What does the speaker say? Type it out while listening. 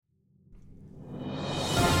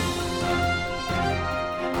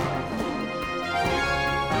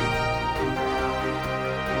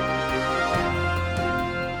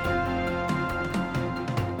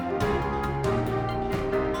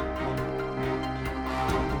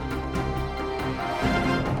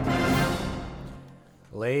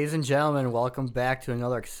Ladies and gentlemen, welcome back to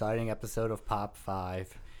another exciting episode of Pop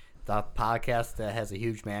 5, the podcast that has a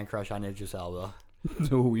huge man crush on Idris Elba.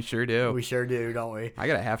 Oh, we sure do. We sure do, don't we? I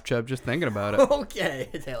got a half chub just thinking about it. Okay,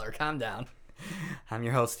 Taylor, calm down. I'm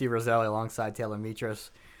your host, Steve Roselli, alongside Taylor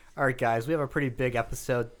Mitras. All right, guys, we have a pretty big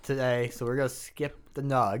episode today, so we're going to skip the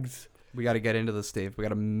nugs. We got to get into this, Steve. We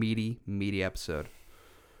got a meaty episode.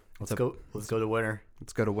 Let's go to winter.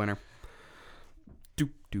 Let's go to winter.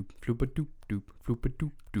 Doop doop floopa doop doop floopa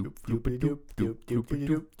doop doop floopa doop doop floopa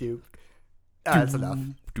doop doop. That's enough.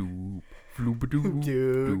 Doop floopa doop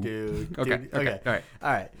Doop. Okay.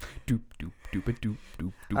 All right. Doop doop doopa doop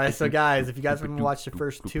doop. All right, so guys, if you guys haven't watched the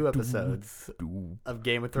first two episodes of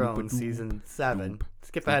Game of Thrones season 7,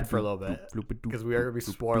 skip ahead for a little bit because we are going to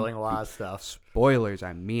be spoiling a lot of stuff. Spoilers,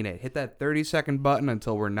 I mean it. Hit that 30-second button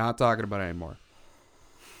until we're not talking about it anymore.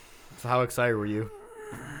 So how excited were you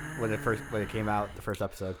when it came out, the first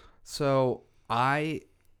episode? So I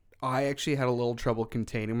actually had a little trouble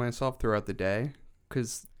containing myself throughout the day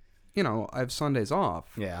because, you know, I have Sundays off.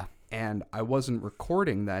 Yeah. And I wasn't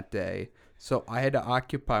recording that day, so I had to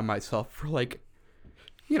occupy myself for like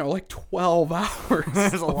 12 hours.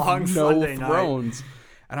 It was a long No Sunday Thrones. night.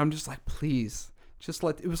 And I'm just like, please,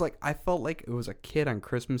 it was like I felt like it was a kid on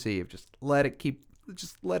Christmas Eve. Just let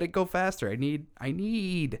it go faster. I need.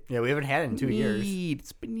 Yeah, we haven't had it in 2 years.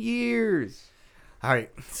 It's been years. All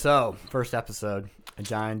right, so first episode,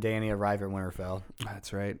 Jon and Dany arrive at Winterfell.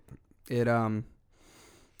 That's right. It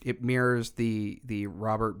mirrors the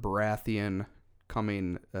Robert Baratheon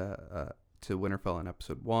coming to Winterfell in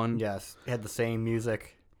episode 1. Yes, it had the same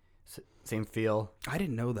music, same feel. I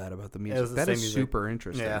didn't know that about the music. It was the That same is music. super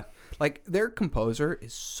interesting. Yeah. Like, their composer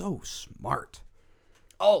is so smart.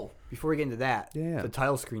 Oh, before we get into that, Yeah. the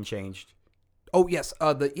title screen changed. Oh yes,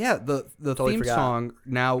 the Totally theme forgot. song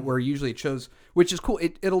now where usually it shows, which is cool.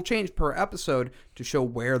 It'll change per episode to show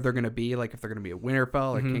where they're gonna be, like if they're gonna be at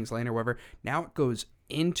Winterfell or King's Landing or whatever. Now it goes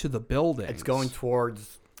into the building. It's going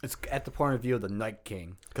towards. It's at the point of view of the Night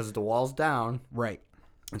King because the wall's down. right.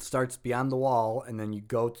 It starts beyond the wall, and then you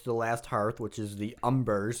go to the last hearth, which is the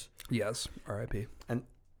Umbers. Yes. R.I.P. And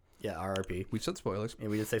yeah, RRP. We said spoilers.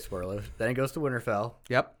 And we did say spoilers. Then it goes to Winterfell.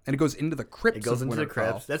 Yep. And it goes into the crypts. It goes of into the Winterfell.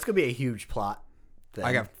 crypts. That's gonna be a huge plot thing.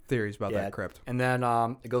 I got theories about Yeah. that crypt. And then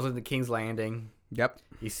it goes into King's Landing. Yep.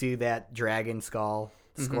 You see that dragon skull,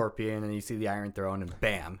 scorpion, and you see the Iron Throne, and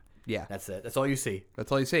bam, Yeah. that's it. That's all you see.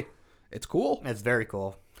 That's all you see. It's cool. And it's very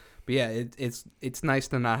cool. But yeah, it's nice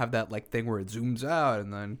to not have that like thing where it zooms out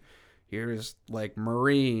and then here's like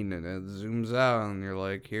Marine and it zooms out and you're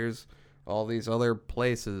like, here's all these other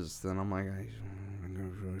places. Then I'm like,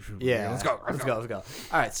 Yeah, let's go. Let's go.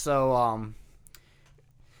 All right, so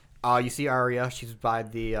you see Arya. She's by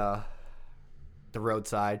the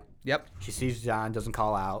roadside. Yep. She sees Jon, doesn't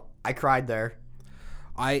call out. I cried there.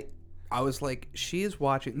 I was like, she is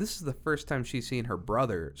watching. This is the first time she's seen her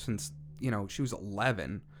brother since, she was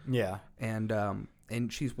 11. Yeah.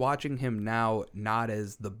 And she's watching him now not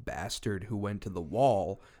as the bastard who went to the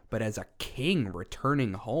wall, but as a king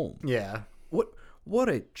returning home. Yeah. What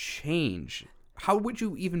a change. How would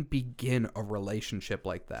you even begin a relationship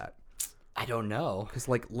like that? I don't know. Because,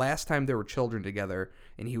 like, last time they were children together,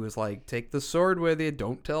 and he was like, take the sword with you,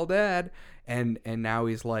 don't tell Dad. And now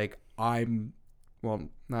he's like, I'm, well,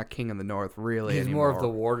 not king of the North, really, He's anymore. more of the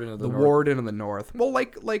warden of the North. Warden of the North. Well,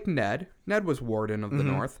 like Ned. Ned was warden of the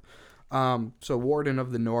North. So warden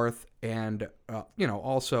of the North and,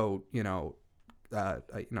 also,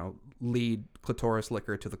 lead clitoris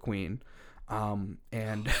liquor to the queen.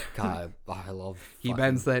 And God, I love. he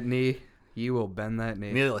bends that knee. You will bend that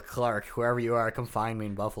knee. Amelia Clark, whoever you are, come find me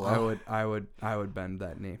in Buffalo. I would bend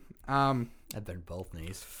that knee. I'd bend both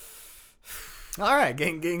knees. All right,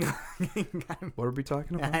 getting What are we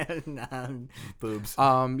talking about? boobs.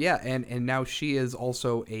 Yeah, and now she is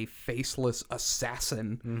also a faceless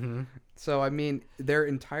assassin. Mm-hmm. So I mean, they're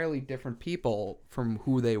entirely different people from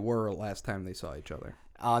who they were last time they saw each other.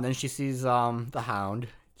 And then she sees the Hound.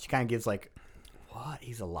 She kind of gives like, "What?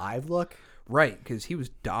 He's alive?" Look. Right, because he was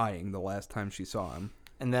dying the last time she saw him.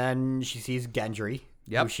 And then she sees Gendry,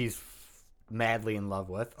 Yep. who she's madly in love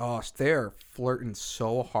with. Oh, they're flirting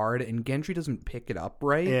so hard, and Gendry doesn't pick it up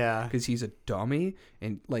right. Yeah. Because he's a dummy,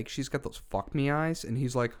 and, like, she's got those fuck me eyes, and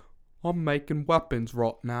he's like, I'm making weapons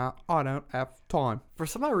right now. I don't have time. For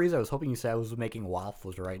some odd reason, I was hoping you said I was making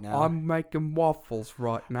waffles right now. I'm making waffles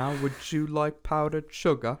right now. Would you like powdered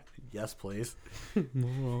sugar? Yes, please.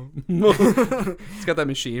 It's got that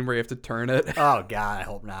machine where you have to turn it. Oh, God, I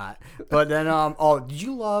hope not. But then, did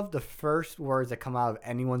you love the first words that come out of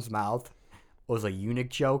anyone's mouth was a eunuch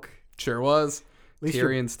joke? Sure was. least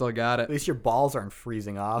Tyrion still got At it. least your balls aren't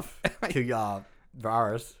freezing off to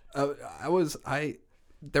Varys.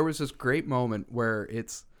 There was this great moment where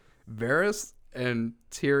it's Varys and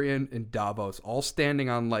Tyrion and Davos all standing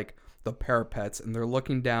on like the parapets, and they're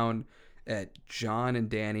looking down at Jon and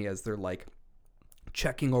Dany as they're like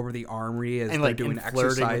checking over the armory as And, they're like, doing and flirting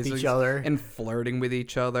with exercises each other. and flirting with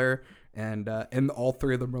each other, and all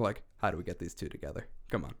three of them are like, how do we get these two together?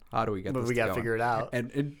 Come on, how do we get But this we got to going? figure it out.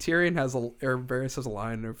 And Tyrion Varys has a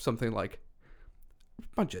line or something like, a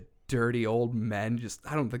bunch of dirty old men. Just,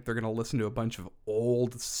 I don't think they're gonna listen to a bunch of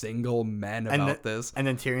old single men about this. And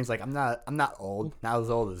then Tyrion's like, I'm not old. Not as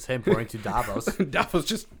old as him, pointing to Davos. Davos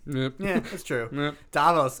just, Yeah, that's true. Yep.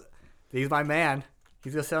 Davos, he's my man.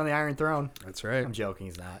 He's gonna sit on the Iron Throne. That's right. I'm joking,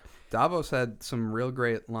 he's not. Davos had some real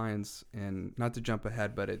great lines, and not to jump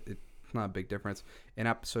ahead, but it's not a big difference. In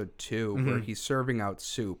episode 2, where he's serving out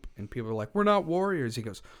soup, and people are like, we're not warriors. He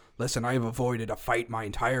goes, listen, I have avoided a fight my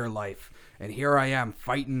entire life, and here I am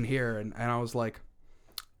fighting here. And I was like,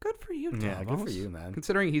 good for you, Davos. Yeah, good for you, man.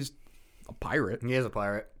 Considering he's a pirate. He is a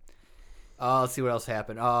pirate. Let's see what else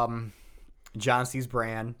happened. Jon sees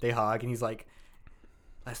Bran. They hug, and he's like,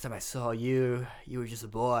 last time I saw you, you were just a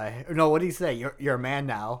boy. Or no, what did he say? You're a man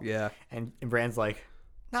now. Yeah. And Bran's like,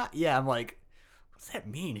 not yeah. I'm like, what's that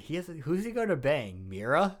mean? Who's he going to bang?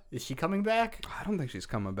 Mira? Is she coming back? I don't think she's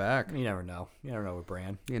coming back. You never know. You never know with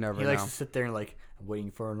Bran. You never He know. likes to sit there and like, I'm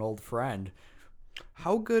waiting for an old friend.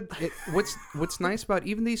 How good what's nice about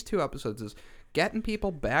even these 2 episodes is getting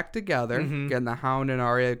people back together, getting the Hound and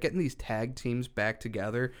Arya, getting these tag teams back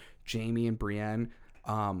together, Jaime and Brienne.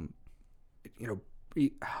 Bron's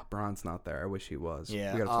not there. I wish he was.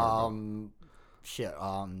 Yeah. We gotta talk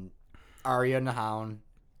about Arya and the Hound.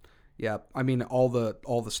 Yeah, I mean all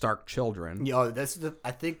the Stark children.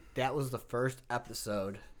 I think that was the first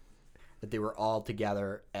episode that they were all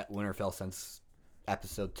together at Winterfell since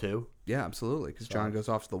episode 2. Yeah, absolutely. Because Jon goes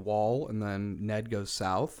off to the Wall, and then Ned goes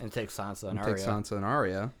south And takes Sansa and and Arya. takes Sansa and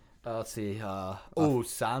Arya. Let's see.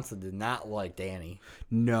 Sansa did not like Dany.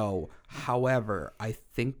 No, however, I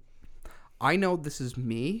know this is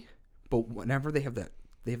me, but whenever they have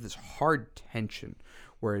this hard tension,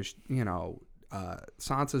 whereas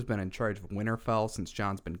Sansa's been in charge of Winterfell since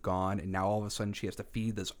Jon's been gone, and now all of a sudden she has to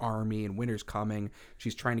feed this army, and winter's coming.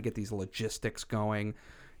 She's trying to get these logistics going,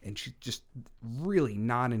 and she's just really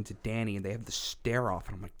not into Dany, and they have the stare off,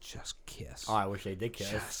 and I'm like, just kiss. Oh, I wish they did kiss.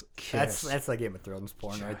 Just kiss. That's like Game of Thrones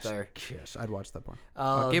porn right Just there. kiss. I'd watch that porn.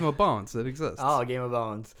 Game Game of Bones, it exists. Oh, Game of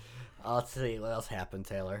Bones. Let's see what else happened,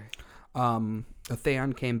 Taylor.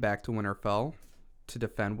 Theon came back to Winterfell to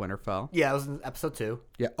defend Winterfell. Yeah, it was in episode 2.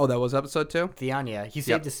 Yeah. Oh, that was episode 2? Theon, yeah, he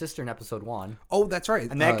saved his sister in episode 1, Oh, that's right.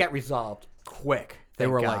 and that got resolved quick. They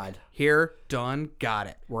Thank were God. like, here, done, got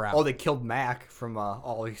it. We're out. Oh, they killed Mac from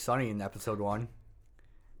Always Sunny in episode 1.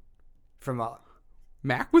 From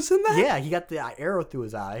Mac was in that? yeah, he got the arrow through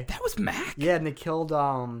his eye. That was Mac? Yeah, and they killed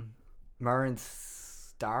Murren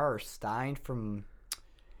Stein from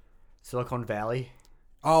Silicon Valley.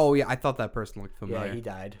 Oh, yeah. I thought that person looked familiar. Yeah, he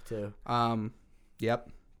died too. Yep.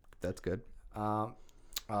 That's good.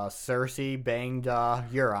 Cersei banged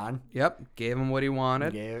Euron. Yep. Gave him what he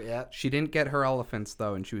wanted. Yeah. She didn't get her elephants,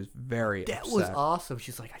 though, and she was very That upset. was awesome.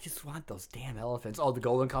 She's like, I just want those damn elephants. Oh, the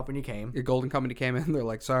Golden Company came. Your Golden Company came in. They're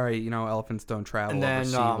like, sorry, elephants don't travel And over then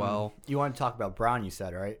sea well. you want to talk about Bronn, you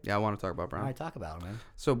said, right? Yeah, I want to talk about Bronn. All right, talk about him, man.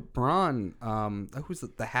 So Bronn, who's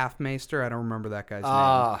the half maester? I don't remember that guy's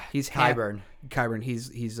name. He's Qyburn. Qyburn.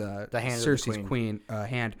 He's The hand of the Cersei's queen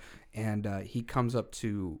hand, and he comes up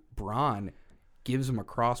to Bronn, gives him a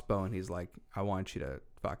crossbow, and he's like, "I want you to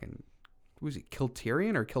fucking, who was he? Kill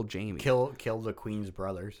Tyrion or kill Jaime? Kill the Queen's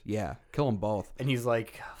brothers. Yeah, kill them both." And he's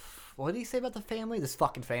like, what did he say about the family? This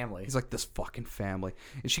fucking family. He's like, "This fucking family,"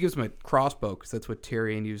 and she gives him a crossbow because that's what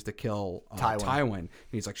Tyrion used to kill Tywin. And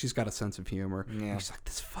he's like, "She's got a sense of humor." Yeah. And he's like,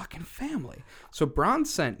 "This fucking family." So Bronn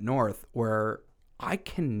sent north, where I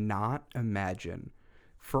cannot imagine,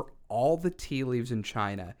 for all the tea leaves in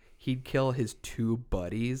China, he'd kill his 2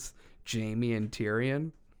 buddies, Jaime and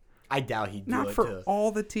Tyrion. I doubt he'd do Not it for too.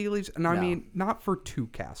 all the tea leaves, and I No. mean, not for 2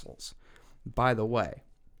 castles. By the way,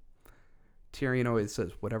 Tyrion always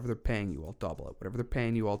says, "Whatever they're paying you, I'll double it. Whatever they're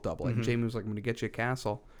paying you, I'll double it." And Jaime was like, "I'm going to get you a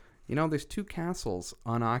castle." There's 2 castles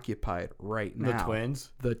unoccupied right now. The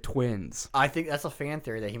twins. The twins. I think that's a fan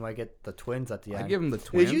theory that he might get the twins at the end. I'd give him the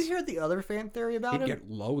twins. Did you hear the other fan theory about He'd him? get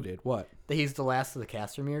loaded. What? That he's the last of the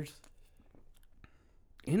Castameres.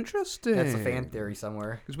 Interesting. That's a fan theory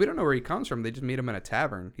somewhere. Because we don't know where he comes from. They just meet him in a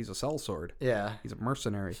tavern. He's a sellsword. Yeah. He's a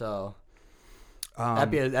mercenary. So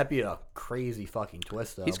that'd be a crazy fucking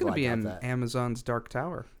twist though. He's going to but be I doubt in that. Amazon's Dark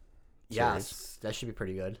Tower. Yes, that should be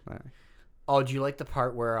pretty good. Right. Oh, do you like the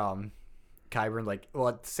part where Qyburn, like,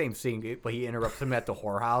 well, same scene, but he interrupts him at the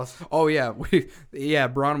whorehouse. Oh yeah,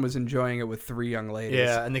 Bronn was enjoying it with 3 young ladies.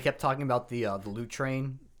 Yeah, and they kept talking about the loot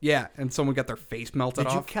train. Yeah, and someone got their face melted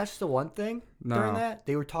Did you off. catch the one thing during that?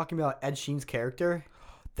 They were talking about Ed Sheen's character.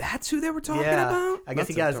 That's who they were talking Yeah, about? I guess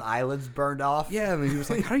he got his eyelids burned off. Yeah, and he was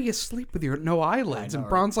like, how do you sleep with your no eyelids? I know,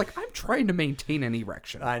 And Bronn's like, I'm trying to maintain an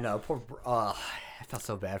erection. I know, I felt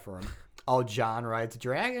so bad for him. Oh, Jon rides a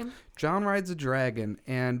dragon. Jon rides a dragon,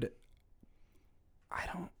 and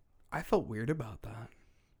I felt weird about that.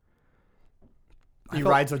 He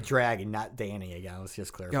rides a dragon, not Dany again. Let's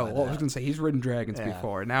just clarify Yo, that. well, I was going to say, he's ridden dragons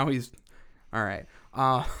before. Now he's... All right.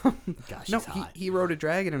 Gosh, no, he's hot. he rode a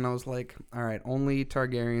dragon, and I was like, all right, only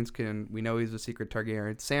Targaryens can... We know he's a secret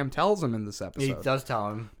Targaryen. Sam tells him in this episode. He does tell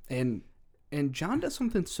him. And Jon does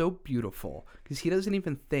something so beautiful, because he doesn't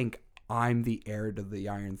even think, I'm the heir to the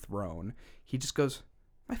Iron Throne. He just goes,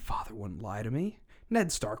 my father wouldn't lie to me.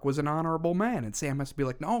 Ned Stark was an honorable man. And Sam has to be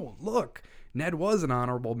like, no, look, Ned was an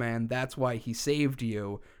honorable man. That's why he saved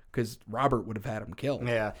you, because Robert would have had him killed.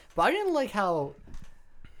 Yeah, but I didn't like how...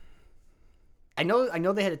 I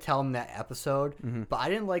know they had to tell him that episode, but I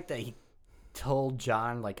didn't like that he told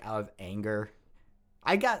Jon, like, out of anger.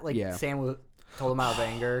 I got, like, Sam told him out of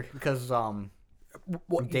anger because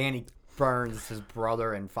Dany burns his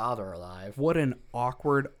brother and father alive. What an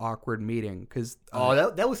awkward meeting. Because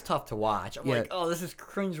that was tough to watch. I'm like, oh, this is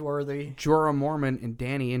cringeworthy. Jorah Mormont and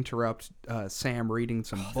Dany interrupt Sam reading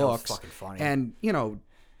some books. That was fucking funny. And,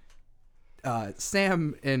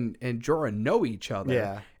 Sam and Jorah know each other.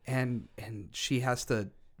 Yeah. And she has to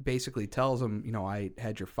basically tells him, I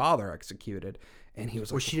had your father executed. And he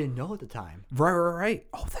was like... Well, she didn't know at the time. Right.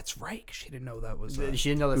 Oh, that's right. She didn't know that was... She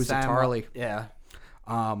didn't know that it was Sam... a Tarly. Yeah.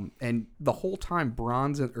 And the whole time,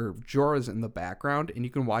 Jorah's in the background, and you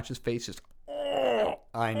can watch his face just...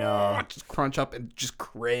 I know. Just crunch up and just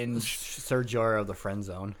cringe. Sir Jorah of the friend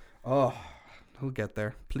zone. Oh, he'll get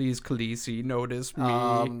there. Please, Khaleesi, notice me.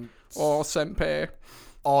 Senpai.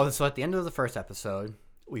 Oh, so at the end of the first episode,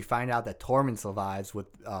 we find out that Tormund survives with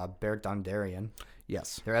Beric Dondarrion.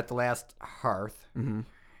 Yes. They're at the last hearth. Mm-hmm.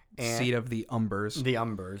 Seat of the Umbers. The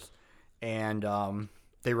Umbers. And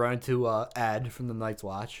they run into Ed from the Night's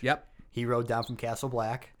Watch. Yep. He rode down from Castle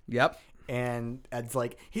Black. Yep. And Ed's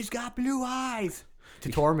like, he's got blue eyes to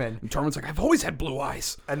Tormund. And Tormund's like, I've always had blue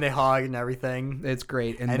eyes. And they hug and everything. It's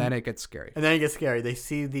great. And then it gets scary. And then it gets scary. They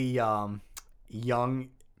see the young...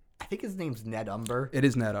 I think his name's Ned Umber. It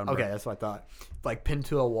is Ned Umber. Okay, that's what I thought. Like pinned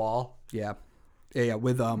to a wall. Yeah. Yeah,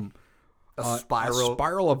 with a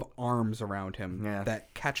spiral of arms around him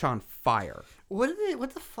that catch on fire. What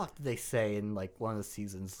the fuck did they say in like one of the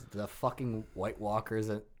seasons? The fucking White Walkers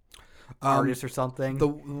and artists or something?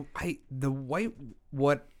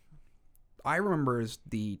 What I remember is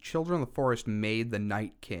the Children of the Forest made the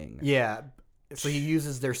Night King. Yeah. So he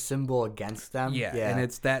uses their symbol against them. Yeah. And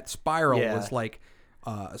it's that spiral was like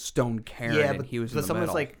a stone cairn, and he was in the someone's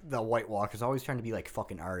middle. like the White Walkers always trying to be like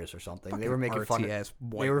fucking artists or something. Fucking they were making fun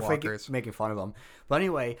of making fun of them. But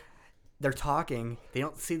anyway, they're talking. They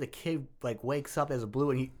don't see the kid like wakes up as a blue,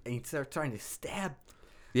 and he starts trying to stab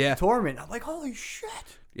Tormund. I'm like, holy shit.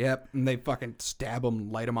 Yep. And they fucking stab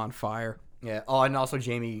him, light him on fire. Yeah. Oh, and also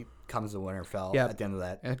Jaime comes to Winterfell at the end of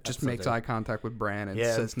that. It just makes eye contact with Bran and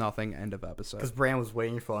says nothing. End of episode. Because Bran was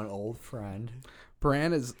waiting for an old friend.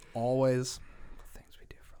 Bran is always...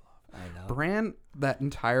 I know. Bran, that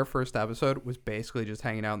entire first episode, was basically just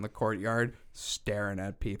hanging out in the courtyard, staring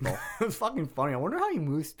at people. It was fucking funny. I wonder how he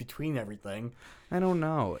moves between everything. I don't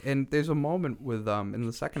know. And there's a moment with in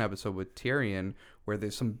the second episode with Tyrion where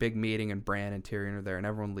there's some big meeting and Bran and Tyrion are there and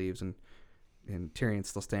everyone leaves and Tyrion's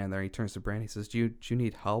still standing there. He turns to Bran. He says, "Do you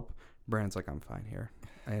need help?" Bran's like, "I'm fine here."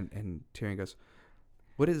 And Tyrion goes,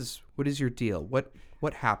 "What is your deal?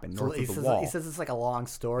 What happened north of the wall?" He says it's like a long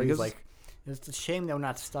story. He's like, it's a shame they're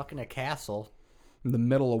not stuck in a castle. In the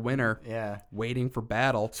middle of winter. Yeah. Waiting for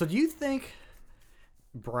battle. So do you think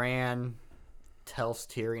Bran tells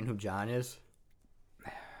Tyrion who Jon is?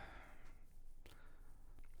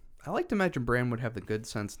 I like to imagine Bran would have the good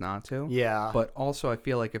sense not to. Yeah. But also I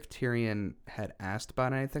feel like if Tyrion had asked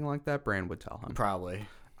about anything like that, Bran would tell him. Probably.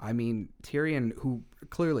 I mean, Tyrion, who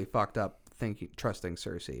clearly fucked up trusting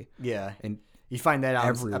Cersei. Yeah. And you find that out.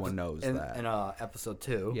 Everyone knows that. In episode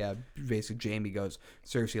 2. Yeah, basically Jaime goes,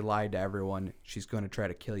 Cersei lied to everyone. She's going to try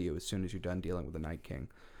to kill you as soon as you're done dealing with the Night King.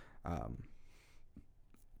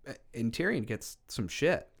 And Tyrion gets some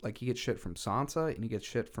shit. Like, he gets shit from Sansa and he gets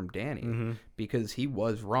shit from Dany because he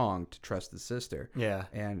was wrong to trust his sister. Yeah.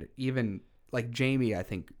 And even, like, Jaime, I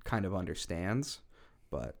think, kind of understands,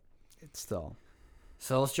 but it's still...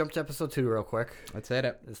 So let's jump to episode 2 real quick. Let's hit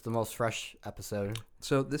it. It's the most fresh episode.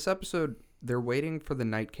 So this episode they're waiting for the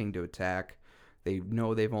Night King to attack. They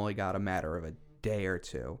know they've only got a matter of a day or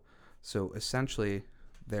two. So essentially,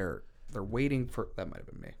 they're waiting for. That might have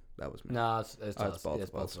been me. That was me. No, it's us. both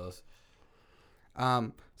It's both of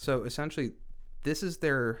us. So essentially, this is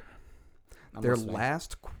their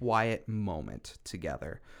last quiet moment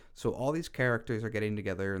together. So all these characters are getting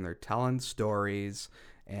together and they're telling stories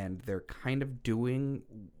and they're kind of doing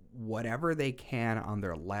whatever they can on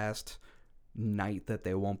their last night that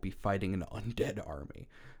they won't be fighting an undead army.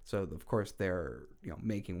 So of course they're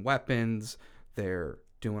making weapons, they're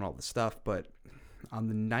doing all the stuff, but on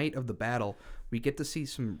the night of the battle, we get to see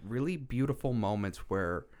some really beautiful moments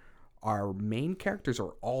where our main characters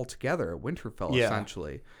are all together at Winterfell,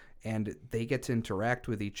 essentially, and they get to interact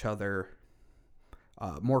with each other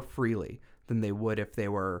more freely than they would if they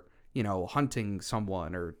were, hunting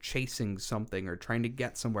someone or chasing something or trying to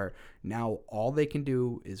get somewhere. Now all they can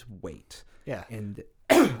do is wait. Yeah. And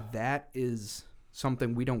that is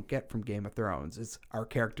something we don't get from Game of Thrones. It's our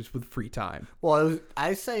characters with free time. Well,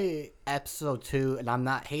 I say episode 2, and I'm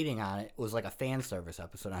not hating on it, was like a fan service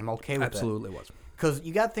episode. I'm okay with Absolutely was. Because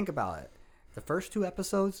you got to think about it. The first 2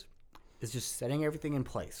 episodes is just setting everything in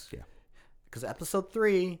place. Yeah. Because episode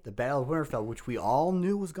 3, the Battle of Winterfell, which we all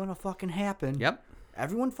knew was going to fucking happen. Yep.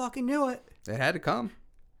 Everyone fucking knew it. It had to come.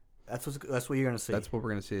 That's what you're going to see. That's what we're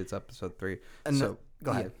going to see. It's episode 3. And so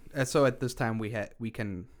go ahead. Yeah. So at this time we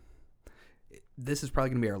can. This is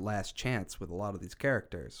probably going to be our last chance with a lot of these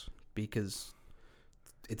characters because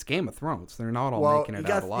it's Game of Thrones. They're not all making it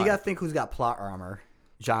out alive. You got to think who's got plot armor.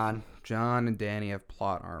 Jon and Dany have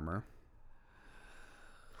plot armor.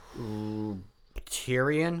 Ooh,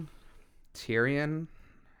 Tyrion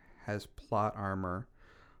has plot armor.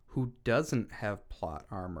 Who doesn't have plot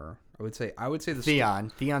armor? I would say the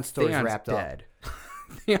Theon. Theon's story's wrapped dead. Up.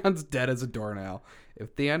 Theon's dead as a doornail. If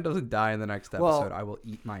Theon doesn't die in the next episode, I will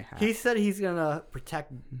eat my hat. He said he's gonna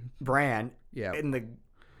protect Bran. Yeah. In the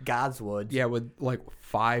Godswood. Yeah, with like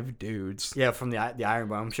 5 dudes. Yeah, from the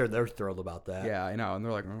Ironborn. I'm sure they're thrilled about that. Yeah, I know, and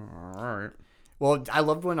they're like, oh, all right. Well, I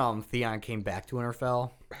loved when Theon came back to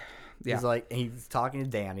Winterfell. Yeah. He's talking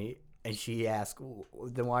to Dany, and she asks,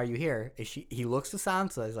 "Then why are you here?" And he looks to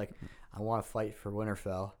Sansa. He's like, "I want to fight for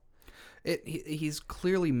Winterfell." He's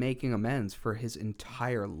clearly making amends for his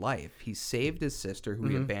entire life. He saved his sister, who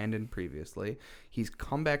he abandoned previously. He's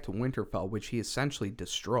come back to Winterfell, which he essentially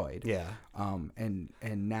destroyed. Yeah. And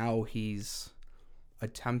now he's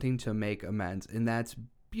attempting to make amends, and that's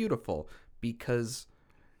beautiful because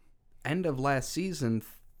end of last season,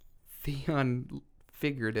 Theon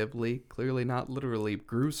figuratively, clearly not literally,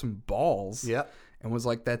 grew some balls. Yep. And was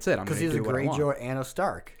like, "That's it. I'm going to do what I want." Because he's a Greyjoy and a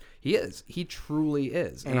Stark. He is. He truly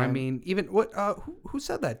is. And I mean, even what? Who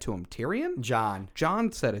said that to him? Tyrion?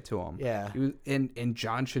 Jon said it to him. Yeah. And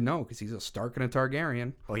Jon should know because he's a Stark and a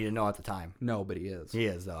Targaryen. Well, he didn't know at the time. No, but he is. He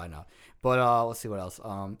is, though. I know. But let's see what else.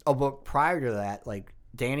 But prior to that, like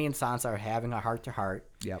Dany and Sansa are having a heart-to-heart.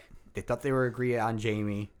 Yep. They thought they were agreeing on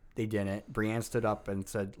Jaime. They didn't. Brienne stood up and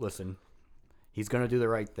said, "Listen, he's going to do the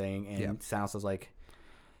right thing." And Sansa's like,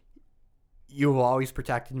 "You've always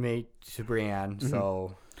protected me," to Brienne,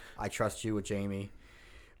 so I trust you with Jaime.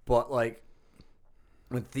 But like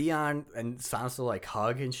when Theon and Sansa like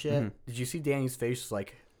hug and shit, did you see Dany's face?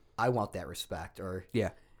 Like, I want that respect. Or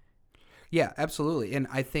yeah, absolutely. And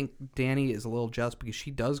I think Dany is a little jealous because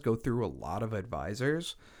she does go through a lot of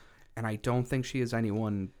advisors, and I don't think she is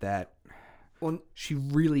anyone that she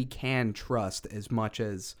really can trust as much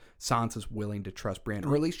as Sansa's willing to trust Brienne,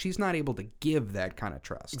 or at least she's not able to give that kind of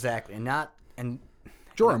trust. Exactly, and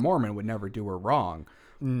Jorah Mormont would never do her wrong.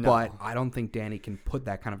 No. But I don't think Dany can put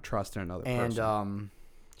that kind of trust in another person. And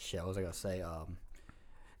what was I gonna say?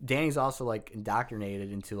 Dany's also like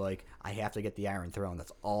indoctrinated into like, I have to get the Iron Throne.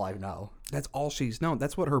 That's all I know. That's all she's known.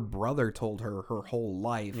 That's what her brother told her whole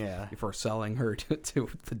life. Yeah. Before selling her to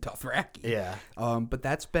the Dothraki. Yeah. But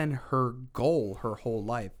that's been her goal her whole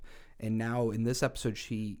life. And now in this episode,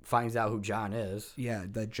 she finds out who Jon is. Yeah,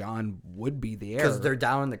 that Jon would be the heir. Because they're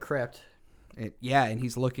down in the crypt. And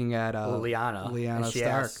he's looking at Lyanna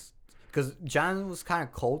Stark. Because Jon was kind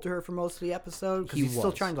of cold to her for most of the episode. Because he's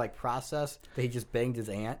still trying to like process that he just banged his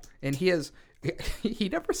aunt. And he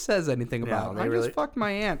never says anything about it. Just fucked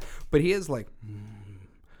my aunt. But he is like...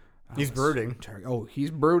 he's brooding.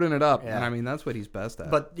 He's brooding it up. Yeah. And I mean, that's what he's best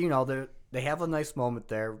at. But, they have a nice moment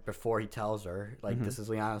there before he tells her, like, this is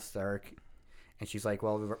Lyanna Stark. And she's like,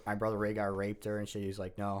 well, my brother Rhaegar raped her. And she's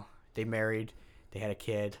like, no, they married. They had a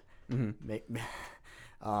kid. I'm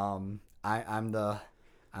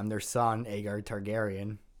their son, Aegar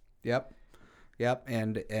Targaryen. Yep.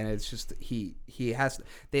 And it's just they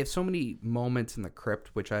have so many moments in the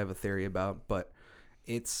crypt, which I have a theory about, but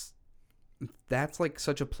it's that's like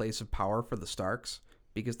such a place of power for the Starks,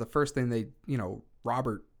 because the first thing they,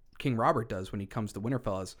 King Robert does when he comes to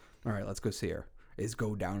Winterfell is, all right, let's go see her, is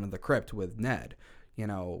go down in the crypt with Ned.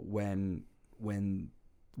 When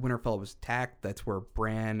Winterfell was attacked, that's where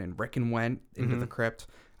Bran and Rickon went into the crypt.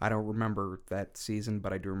 I don't remember that season,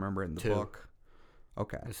 but I do remember in the book.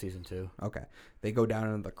 Okay. Season 2. Okay. They go down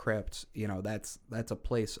into the crypt. That's a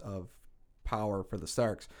place of power for the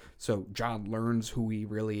Starks. So Jon learns who he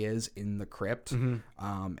really is in the crypt.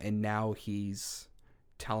 And now he's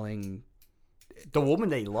telling the woman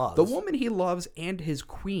that he loves. The woman he loves and his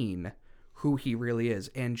queen who he really is.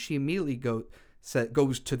 And she immediately goes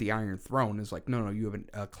to the Iron Throne, is like, no, you have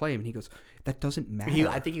a claim. And he goes, that doesn't matter.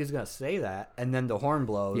 I think he was going to say that. And then the horn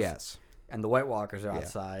blows. Yes. And the White Walkers are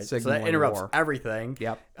outside. Signaling so that interrupts war. Everything.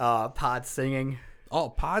 Yep. Pod singing. Oh,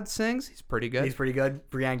 Pod sings? He's pretty good.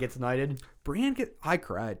 Brienne gets knighted. I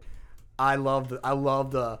cried. I love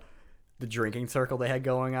the drinking circle they had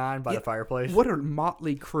going on by the fireplace. What a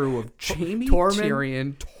motley crew of Jaime,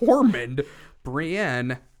 Tyrion, Tormund,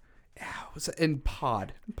 Brienne, and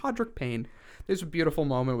Podrick Payne. There's a beautiful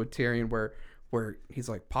moment with Tyrion where he's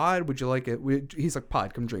like, Pod, would you like it? He's like,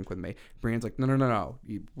 Pod, come drink with me. Brienne's like, no.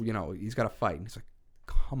 He's got to fight. And he's like,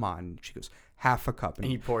 come on. And she goes, half a cup. And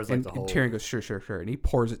he pours the whole. And Tyrion goes, sure. And he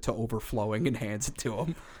pours it to overflowing and hands it to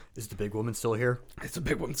him. Is the big woman still here? It's the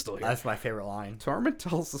big woman still here. That's my favorite line. Tormund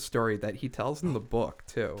tells the story that he tells in the book,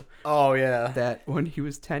 too. Oh, yeah. That when he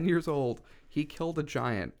was 10 years old, he killed a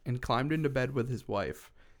giant and climbed into bed with his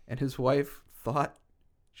wife. And his wife thought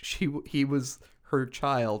he was her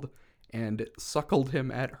child and suckled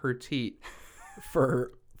him at her teat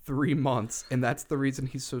for 3 months. And that's the reason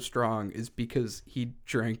he's so strong, is because he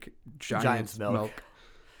drank giant's milk.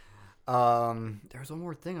 There's one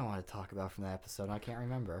more thing I want to talk about from that episode. I can't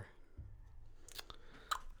remember.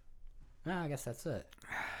 No, I guess that's it.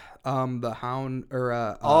 The Hound, or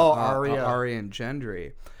Arya. Arya and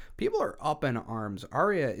Gendry. People are up in arms.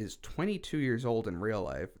 Arya is 22 years old in real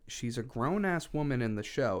life. She's a grown-ass woman in the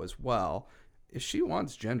show as well. If she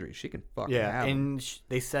wants Gendry, she can fucking have him. And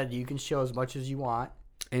they said you can show as much as you want.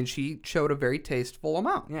 And she showed a very tasteful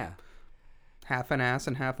amount. Yeah. Half an ass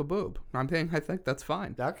and half a boob. I think that's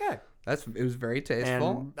fine. Okay. It was very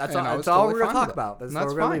tasteful. And that's all we're going to talk about. That's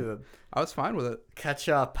fine. I was fine with it. Catch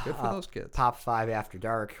up. Good for those kids. Top 5 after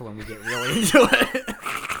dark when we get really into it.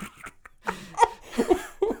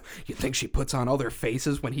 You think she puts on other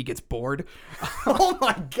faces when he gets bored? Oh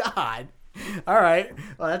my God. All right.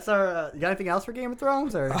 Well, that's our. You got anything else for Game of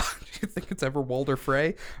Thrones, or? Do you think it's ever Walder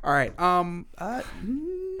Frey? All right. No.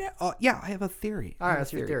 Yeah, I have a theory. All right,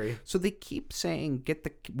 that's your theory. So they keep saying, get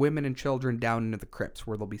the women and children down into the crypts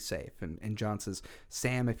where they'll be safe. And Jon says,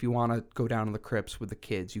 Sam, if you want to go down in the crypts with the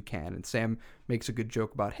kids, you can. And Sam makes a good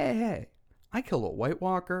joke about, hey, I killed a White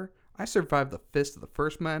Walker. I survived the Fist of the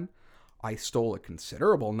First Men. I stole a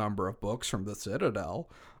considerable number of books from the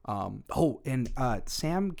Citadel.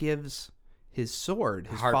 Sam gives his sword,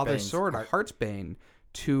 his father's sword, Heartsbane,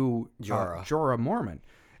 to Jorah Mormont.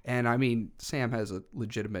 And I mean, Sam has a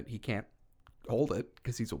legitimate, he can't hold it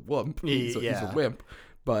because he's a wimp. He's a wimp.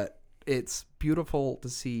 But it's beautiful to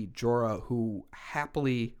see Jorah, who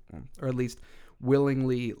happily, or at least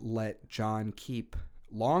willingly, let Jon keep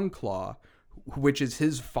Longclaw, which is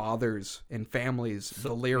his father's and family's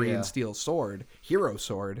Valyrian steel sword, hero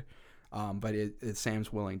sword. But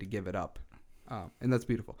Sam's willing to give it up. And that's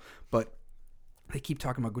beautiful. But they keep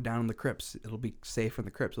talking about go down in the crypts. It'll be safe in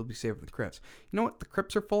the crypts. It'll be safe in the crypts. You know what the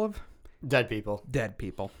crypts are full of? Dead people. Dead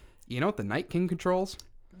people. You know what the Night King controls?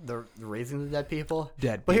 The raising the dead people?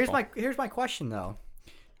 Dead but people. But here's my question, though.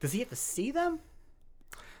 Does he have to see them?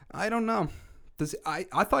 I don't know.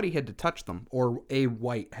 I thought he had to touch them, or a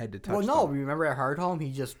white had to touch them. Well, no. Remember at Hardhome,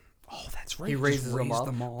 he just... Oh, that's right. He raises them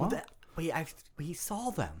up. all But he saw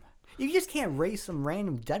them. You just can't raise some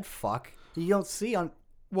random dead fuck you don't see on...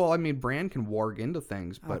 Well, I mean, Bran can warg into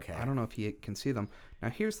things, but okay. I don't know if he can see them. Now,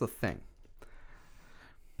 here's the thing.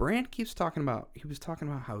 Bran keeps talking about... He was talking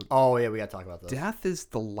about how... Oh, yeah, we got to talk about this. Death is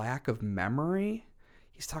the lack of memory.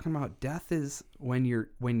 He's talking about death is when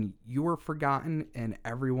you were forgotten and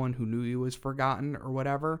everyone who knew you was forgotten or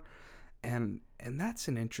whatever. And that's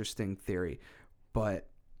an interesting theory.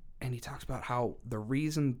 And he talks about how the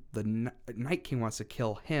reason the Night King wants to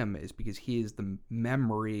kill him is because he is the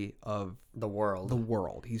memory of the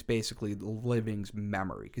world. He's basically the living's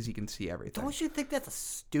memory because he can see everything. Don't you think that's a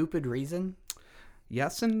stupid reason?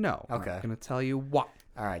 Yes and no. Okay. I'm going to tell you why.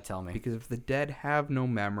 All right, tell me. Because if the dead have no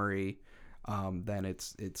memory, then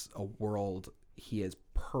it's a world he has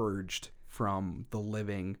purged from the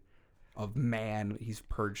living of man. He's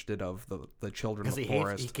purged it of the children of the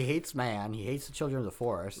forest. He hates man. He hates the children of the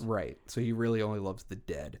forest. Right. So he really only loves the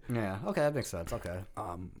dead. Yeah. Okay, that makes sense. Okay.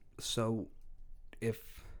 So if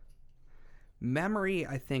memory,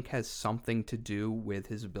 I think, has something to do with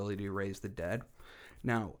his ability to raise the dead.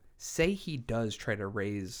 Now, say he does try to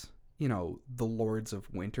raise, the Lords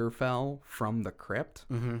of Winterfell from the crypt.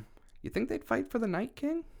 Mm-hmm. You think they'd fight for the Night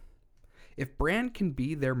King? If Bran can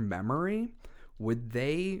be their memory, would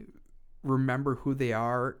they remember who they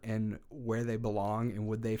are and where they belong, and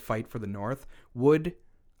would they fight for the North? Would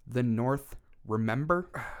the North remember?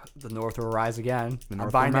 The North will rise again. I'm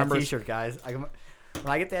buying that T-shirt, guys. When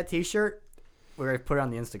I get that T-shirt, we're going to put it on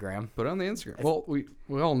the Instagram. Put it on the Instagram. Well, we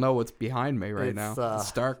all know what's behind me right now. The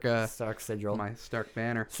Stark sigil. My Stark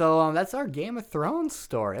banner. So that's our Game of Thrones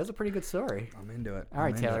story. That's a pretty good story. I'm into it. All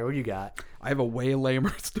right, Taylor, what do you got? I have a way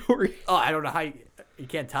lamer story. Oh, I don't know how you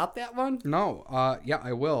can't top that one? No. Yeah,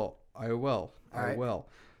 I will. I will.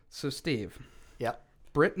 So, Steve. Yep.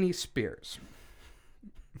 Britney Spears.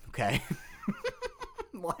 Okay.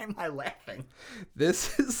 Why am I laughing?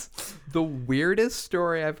 This is the weirdest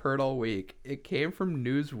story I've heard all week. It came from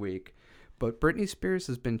Newsweek, but Britney Spears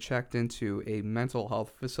has been checked into a mental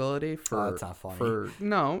health facility for. Oh, that's not funny.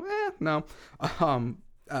 No.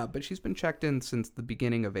 But she's been checked in since the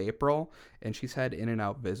beginning of April, and she's had in and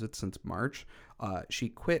out visits since March. She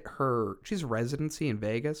quit she's a residency in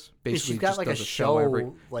Vegas. Basically, she's got just a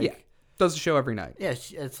show does a show every night. Yeah,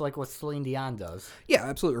 it's like what Celine Dion does. Yeah,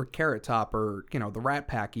 absolutely. Or Carrot Top, or the Rat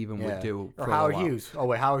Pack even would do. Or Howard Hughes. Oh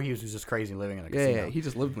wait, Howard Hughes was just crazy living in a casino. Yeah, he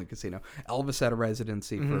just lived in the casino. Elvis had a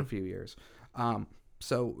residency for a few years.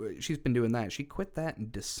 So she's been doing that. She quit that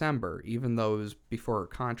in December, even though it was before her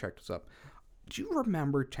contract was up. Do you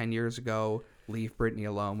remember 10 years ago, Leave Britney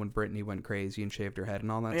Alone, when Britney went crazy and shaved her head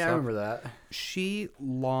and all that stuff? Yeah, I remember that. She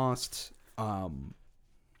lost...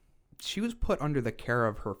 she was put under the care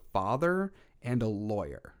of her father and a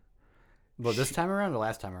lawyer. Well, this time around or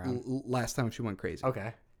last time around? Last time she went crazy.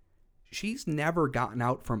 Okay. She's never gotten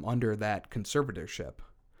out from under that conservatorship.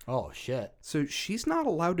 Oh, shit. So she's not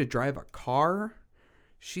allowed to drive a car.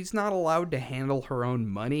 She's not allowed to handle her own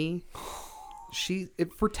money.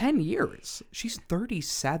 For 10 years. She's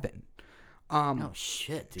 37. Oh,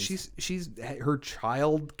 shit, dude. She's her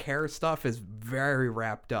child care stuff is very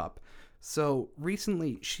wrapped up. So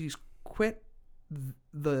recently she's quit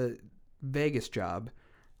the Vegas job.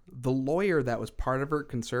 The lawyer that was part of her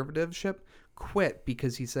conservatorship quit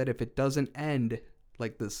because he said if it doesn't end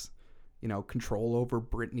like this, control over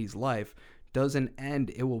Britney's life doesn't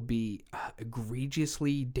end, it will be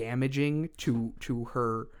egregiously damaging to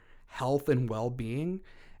her health and well-being.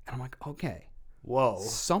 And I'm like, okay. Whoa.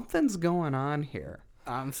 Something's going on here.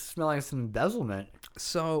 I'm smelling some embezzlement.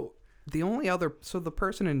 So the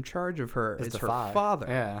person in charge of her is her father.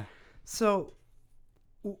 Yeah. So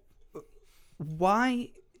why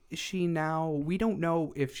is she now? We don't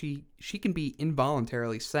know if she can be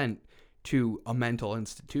involuntarily sent to a mental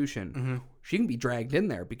institution. Mm-hmm. She can be dragged in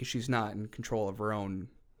there because she's not in control of her own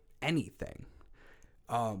anything.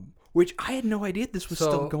 Which I had no idea this was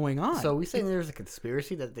still going on. So we saying there's a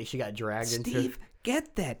conspiracy that she got dragged into? Steve,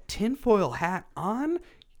 get that tinfoil hat on.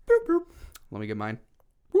 Boop, boop. Let me get mine.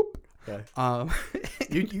 Whoop. Okay.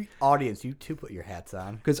 You audience, you too put your hats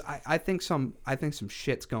on. Because I think some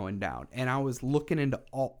shit's going down. And I was looking into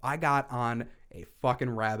I got on a fucking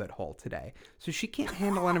rabbit hole today. So she can't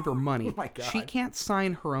handle any of her money. Oh my God. She can't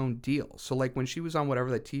sign her own deal. So like when she was on whatever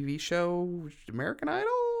the TV show, American Idol,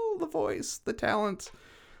 The Voice, The Talent,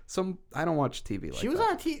 I don't watch TV like that.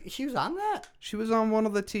 She was on that? She was on one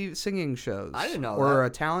of the TV singing shows. I didn't know that. Or a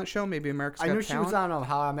talent show, maybe America's Got Talent. I knew she was on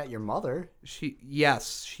How I Met Your Mother. She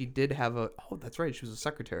did have that's right, she was a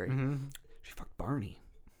secretary. Mm-hmm. She fucked Barney.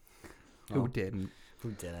 Who didn't?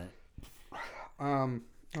 Who didn't?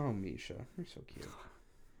 Oh, Misha, you're so cute.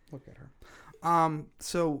 Look at her.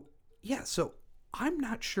 So I'm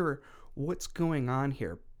not sure what's going on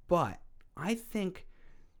here, but I think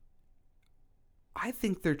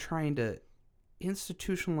they're trying to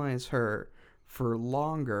institutionalize her for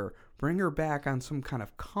longer, bring her back on some kind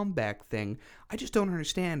of comeback thing. I just don't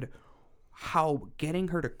understand how getting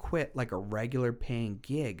her to quit like a regular paying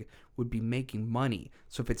gig would be making money.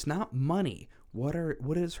 So if it's not money, what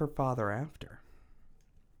is her father after?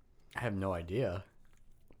 I have no idea.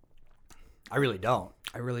 I really don't.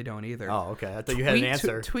 I really don't either. Oh, okay. I thought you had an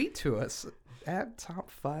answer. Tweet to us at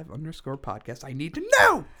top5_podcast. I need to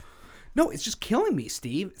know. No, it's just killing me,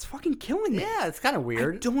 Steve. It's fucking killing me. Yeah, it's kind of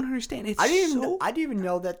weird. I don't understand. I didn't even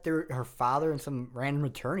know that her father and some random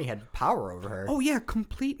attorney had power over her. Oh yeah,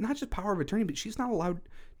 not just power of attorney, but she's not allowed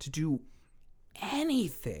to do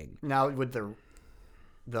anything. Now with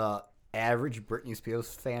the average Britney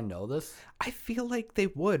Spears fan know this? I feel like they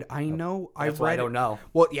would. I know. That's why I don't know.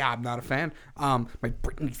 Well, yeah, I'm not a fan. My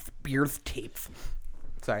Britney Spears tapes.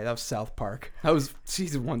 Sorry, that was South Park. That was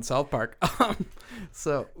season 1 South Park.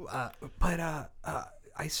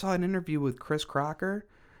 I saw an interview with Chris Crocker.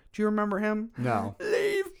 Do you remember him? No.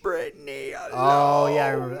 Leave Britney alone. Oh yeah,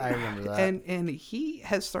 I remember that. And he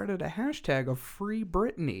has started a hashtag of Free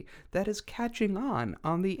Britney that is catching on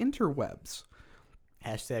the interwebs.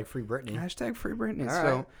 Hashtag Free Britney. Hashtag Free Britney. All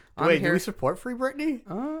So right. Wait, do we support Free Britney?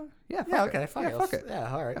 Yeah. Yeah. Okay. Fine. Yeah, fuck it.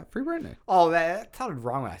 Yeah. All right. Yeah, Free Britney. Oh, that sounded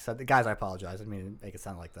wrong when I said that. Guys, I apologize. I didn't mean to make it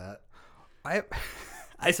sound like that.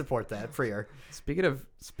 I support that. Free her. Speaking of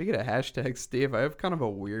hashtags, Steve, I have kind of a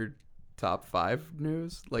weird top 5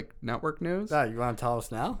 news, like network news. You want to tell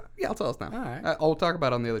us now? Yeah, I'll tell us now. All right. I'll talk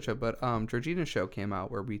about it on the other show, but Georgina's show came out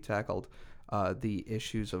where we tackled the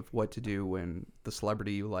issues of what to do when the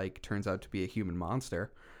celebrity you like turns out to be a human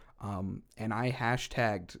monster. And I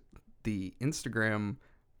hashtagged the Instagram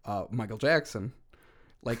Michael Jackson,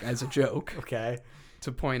 like as a joke. Okay.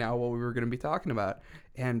 To point out what we were going to be talking about.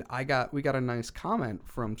 And we got a nice comment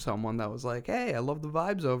from someone that was like, "Hey, I love the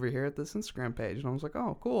vibes over here at this Instagram page." And I was like,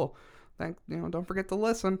 "Oh, cool. Don't forget to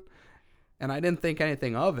listen." And I didn't think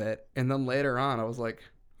anything of it. And then later on, I was like,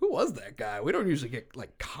 "Who was that guy? We don't usually get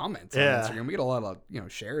like comments on Instagram. We get a lot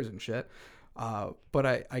of shares and shit." But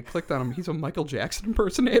I clicked on him. He's a Michael Jackson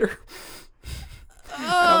impersonator. And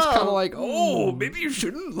I was kind of like, "Oh, maybe you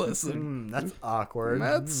shouldn't listen." That's awkward.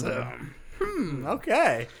 That's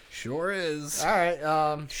okay. Sure is. All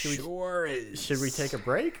right. Should we take a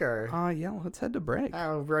break or? Yeah, let's head to break. All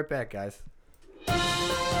right, we'll be right back, guys.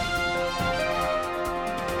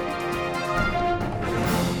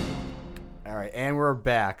 All right, and we're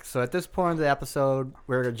back. So at this point of the episode,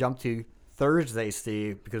 we're gonna jump to Thursday,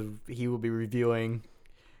 Steve, because he will be reviewing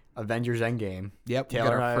Avengers Endgame. Yep, Taylor we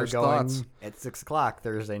got and I our are first going thoughts at 6:00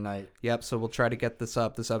 Thursday night. Yep, so we'll try to get this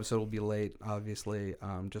up. This episode will be late, obviously,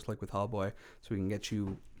 just like with Hellboy, so we can get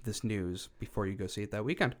you this news before you go see it that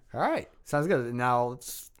weekend. All right, sounds good. Now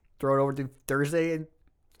let's throw it over to Thursday and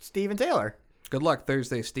Steve and Taylor. Good luck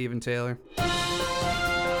Thursday, Steve and Taylor.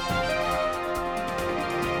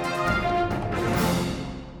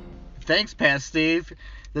 Thanks, past Steve.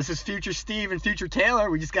 This is future Steve and future Taylor.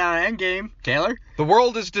 We just got an Endgame. Taylor? The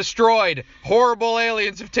world is destroyed. Horrible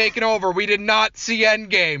aliens have taken over. We did not see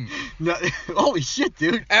Endgame. No, holy shit,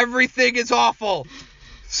 dude. Everything is awful.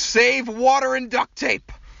 Save water and duct tape.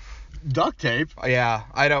 Duct tape? Yeah,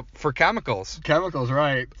 I don't. For chemicals. Chemicals,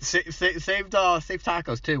 right. Save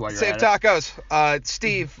tacos, too, while you're Save at tacos.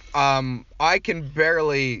 Steve, I can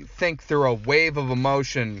barely think through a wave of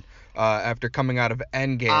emotion after coming out of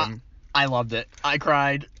Endgame. I loved it. I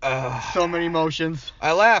cried. So many emotions.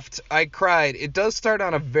 I laughed. I cried. It does start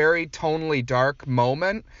on a very tonally dark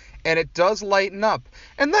moment, and it does lighten up.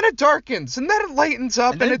 And then it darkens, and then it lightens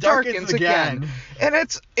up, and it darkens again. And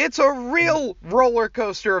it's a real roller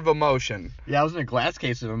coaster of emotion. Yeah, I was in a glass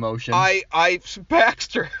case of emotion.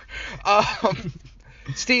 Baxter.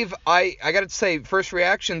 Steve, I gotta say, first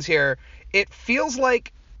reactions here, it feels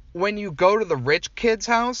like when you go to the rich kid's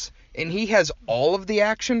house, and he has all of the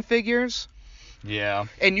action figures. Yeah.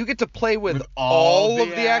 And you get to play with all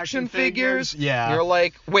of the action figures. Yeah. You're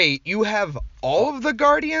like, wait, you have all of the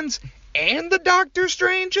Guardians and the Doctor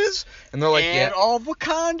Stranges? And they're like, and all of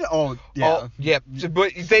Wakanda? Oh, yeah. Yeah,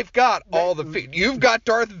 but they've got all the... You've got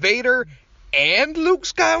Darth Vader and Luke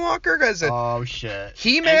Skywalker? Cause oh, shit.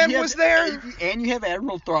 He-Man was there? And you have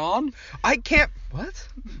Admiral Thrawn? I can't... What?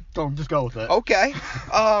 Don't just go with it. Okay.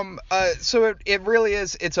 So it really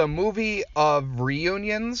is. It's a movie of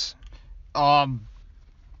reunions.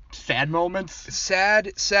 Sad moments.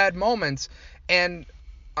 Sad moments. And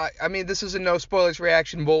I mean, this is a no spoilers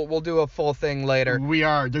reaction. We'll do a full thing later. We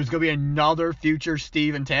are. There's gonna be another future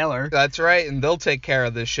Steve and Taylor. That's right, and they'll take care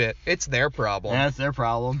of this shit. It's their problem. Yeah, it's their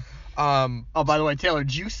problem. Oh, by the way, Taylor,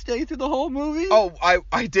 did you stay through the whole movie? Oh,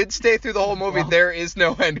 I did stay through the whole movie. Well, there is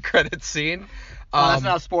no end credit scene. That's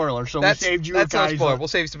not a spoiler, so we saved you. That's not a spoiler. We'll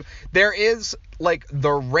save some. There is like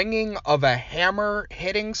the ringing of a hammer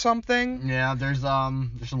hitting something. Yeah, there's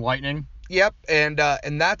some lightning. Yep, and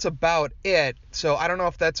that's about it. So I don't know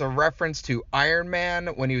if that's a reference to Iron Man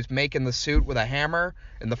when he was making the suit with a hammer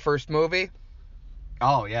in the first movie.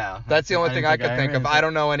 Oh yeah. That's the only thing I could think of. I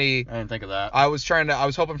don't know any. I didn't think of that. I was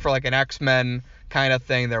hoping for like an X-Men kind of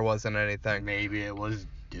thing. There wasn't anything. Maybe it was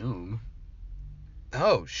Doom.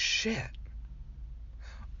 Oh shit.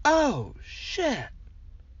 Oh, shit.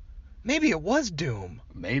 Maybe it was Doom.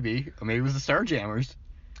 Maybe it was the Starjammers.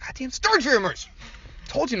 Goddamn Starjammers!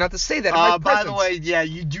 Told you not to say that in my presence. By the way, yeah,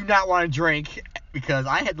 you do not want to drink, because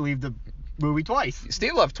I had to leave the movie twice.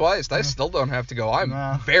 Steve left twice. I still don't have to go.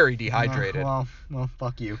 I'm very dehydrated. Well,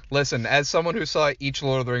 fuck you. Listen, as someone who saw each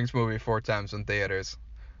Lord of the Rings movie 4 times in theaters,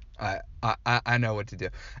 I know what to do.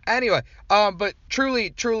 Anyway, but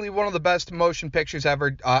truly one of the best motion pictures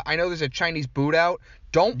ever. I know there's a Chinese boot out.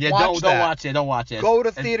 Don't watch that. Don't watch it. Go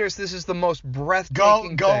to theaters. This is the most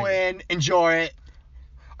breathtaking Go thing. in, enjoy it,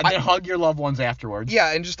 and then hug your loved ones afterwards.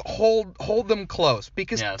 Yeah, and just hold them close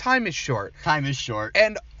because time is short. Time is short.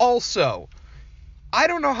 And also, I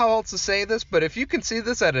don't know how else to say this, but if you can see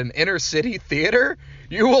this at an inner city theater,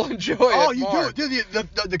 you will enjoy it more. Dude,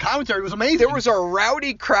 the commentary was amazing. There was a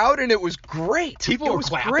rowdy crowd, and it was great. People were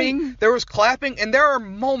clapping. Great. There was clapping, and there are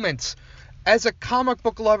moments. As a comic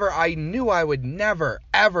book lover, I knew I would never,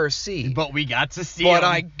 ever see. But we got to see them. But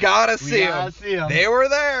I gotta see them. They were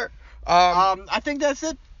there. I think that's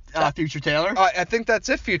it, Future Taylor. I think that's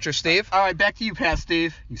it, Future Steve. All right, back to you, Past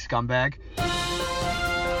Steve. You scumbag.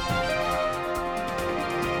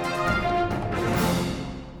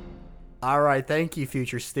 All right, thank you,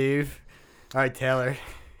 Future Steve. All right, Taylor.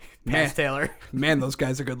 Past Taylor. Man, those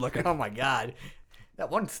guys are good looking. Oh, my God.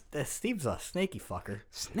 That Steve's a snaky fucker.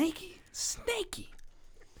 Snaky.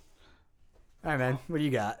 All right, man. What do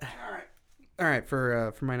you got? All right.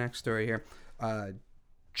 For my next story here,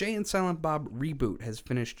 Jay and Silent Bob reboot has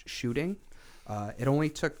finished shooting. It only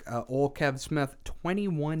took old Kev Smith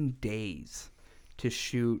 21 days to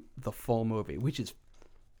shoot the full movie, which is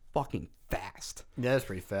fucking fast. Yeah, that's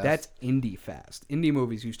pretty fast. That's indie fast. Indie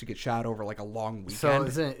movies used to get shot over like a long weekend. So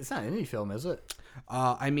it's not an indie film, is it?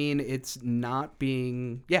 I mean, it's not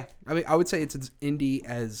being... Yeah, I mean, I would say it's as indie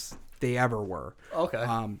as they ever were. Okay.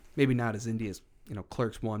 Maybe not as indie as,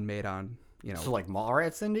 Clerks 1 made on, So like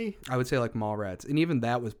Mallrats indie? I would say like Mallrats. And even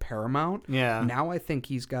that was Paramount. Yeah. Now I think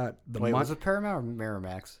he's got the... Wait, was it Paramount or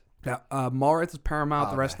Miramax? Mallrats is Paramount.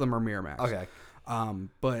 The rest of them are Miramax. Okay.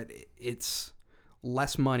 But it's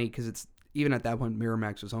less money because it's... Even at that point,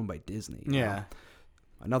 Miramax was owned by Disney. Yeah.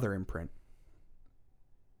 Another imprint.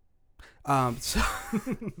 So I was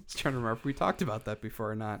trying to remember if we talked about that before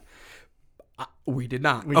or not. We did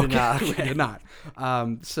not. We did not. We did not. I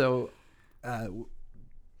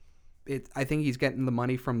think he's getting the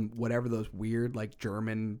money from whatever those weird like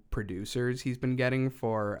German producers he's been getting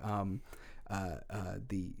for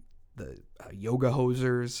the Yoga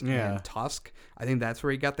Hosers and Tusk. I think that's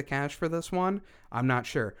where he got the cash for this one. I'm not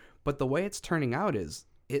sure, but the way it's turning out is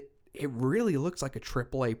it really looks like a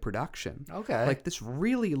AAA production. Okay. Like this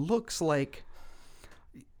really looks like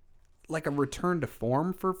a return to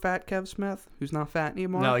form for Fat Kev Smith, who's not fat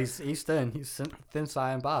anymore. No, he's thin. He's Thin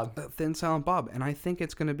Silent Bob. Thin Silent Bob. And I think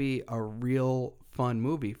it's going to be a real fun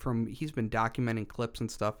movie. He's been documenting clips and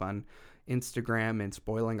stuff on Instagram and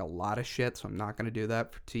spoiling a lot of shit, so I'm not going to do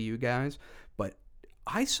that to you guys. But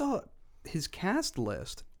I saw his cast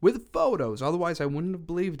list with photos. Otherwise, I wouldn't have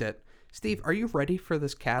believed it. Steve, are you ready for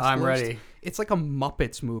this cast list? I'm ready. It's like a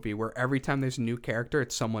Muppets movie where every time there's a new character,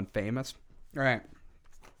 it's someone famous. All right.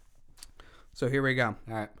 So here we go.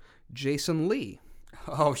 All right. Jason Lee.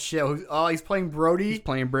 Oh, shit. Oh, he's playing Brody? He's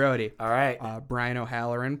playing Brody. All right. Brian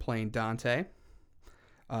O'Halloran playing Dante.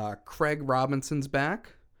 Craig Robinson's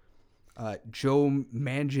back. Joe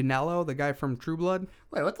Manganiello, the guy from True Blood.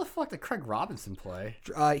 Wait, what the fuck did Craig Robinson play?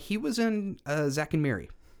 He was in Zack and Miri.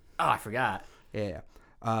 Oh, I forgot. Yeah.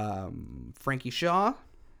 Frankie Shaw.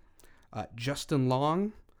 Justin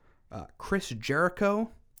Long. Chris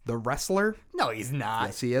Jericho, the wrestler. No, he's not.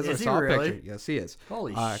 Yes, he is. Is I saw he a really? picture. Yes, he is.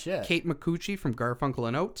 Holy shit. Kate McCucci from Garfunkel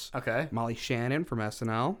and Oates. Okay. Molly Shannon from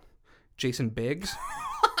SNL. Jason Biggs.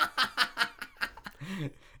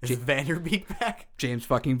 Is Vanderbeek back? James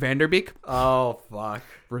fucking Vanderbeek. Oh, fuck.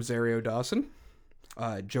 Rosario Dawson.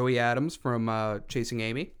 Joey Adams from Chasing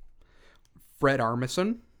Amy. Fred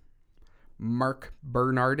Armisen. Mark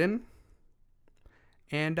Bernardin.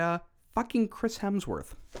 And fucking Chris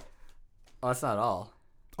Hemsworth. Oh, that's not all.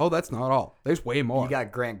 Oh, that's not all. There's way more. You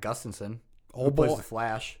got Grant Gustinson, Oh, who plays boy. the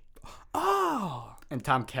Flash. Oh! And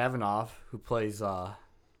Tom Cavanaugh, who plays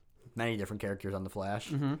many different characters on the Flash.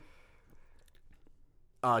 Mm-hmm.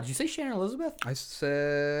 Did you say Shannon Elizabeth? I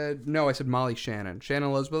said Molly Shannon. Shannon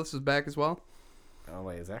Elizabeth is back as well. Oh,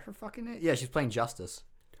 wait, is that her fucking name? Yeah, she's playing Justice.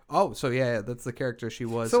 Oh, so yeah, that's the character she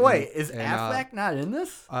was. So wait, is Affleck not in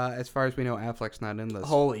this? As far as we know, Affleck's not in this.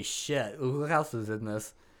 Holy shit. Who else is in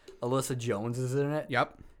this? Alyssa Jones is in it?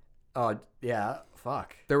 Yep. Oh, yeah.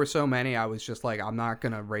 Fuck. There were so many, I was just like, I'm not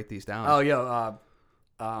going to write these down. Oh, yo,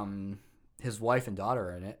 his wife and daughter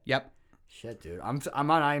are in it. Yep. Shit, dude. I'm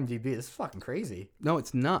on IMDb. This is fucking crazy. No,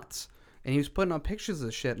 it's nuts. And he was putting up pictures of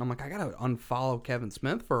this shit, and I'm like, I got to unfollow Kevin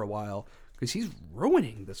Smith for a while because he's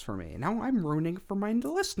ruining this for me. Now I'm ruining it for my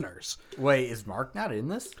listeners. Wait, is Mark not in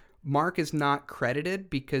this? Mark is not credited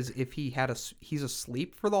because if he's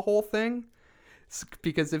asleep for the whole thing.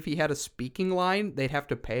 Because if he had a speaking line, they'd have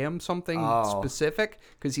to pay him something specific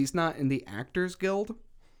because he's not in the Actors Guild.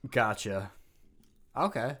 Gotcha.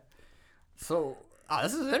 Okay. So,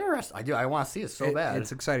 this is interesting. I want to see it so bad.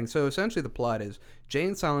 It's exciting. So essentially the plot is Jay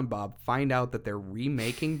and Silent Bob find out that they're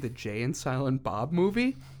remaking the Jay and Silent Bob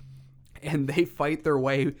movie, and they fight their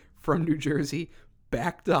way from New Jersey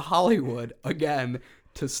back to Hollywood again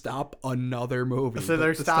to stop another movie. So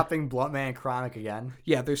they're stopping Blunt Man and Chronic again?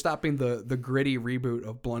 Yeah, they're stopping the gritty reboot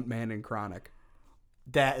of Blunt Man and Chronic.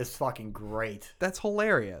 That is fucking great. That's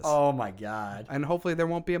hilarious. Oh my god. And hopefully there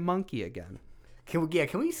won't be a monkey again. Can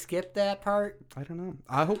we skip that part? I don't know.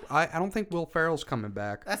 I don't think Will Ferrell's coming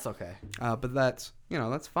back. That's okay. But that's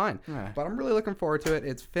fine. Yeah. But I'm really looking forward to it.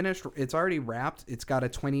 It's finished. It's already wrapped. It's got a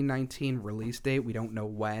 2019 release date. We don't know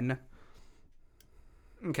when.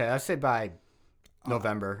 Okay, I'd say by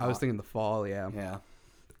November. I was thinking the fall. Yeah. Yeah.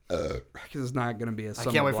 Because it's not going to be a summer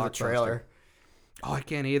I can't wait for the blockbuster. trailer. Oh, I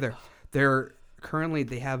can't either.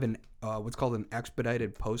 They have an what's called an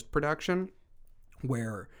expedited post-production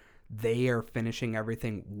where they are finishing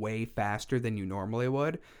everything way faster than you normally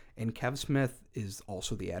would. And Kev Smith is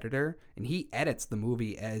also the editor, and he edits the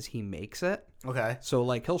movie as he makes it. Okay. So,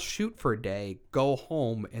 like, he'll shoot for a day, go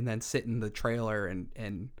home, and then sit in the trailer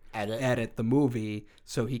and edit the movie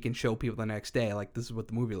so he can show people the next day, like, this is what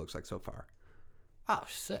the movie looks like so far. Oh,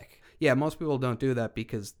 sick. Yeah, most people don't do that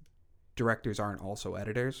because directors aren't also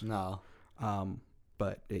editors. No.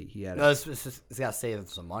 But he had No, it's got to save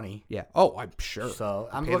some money. Yeah. Oh, I'm sure. So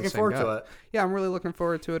I'm looking forward to it. Yeah, I'm really looking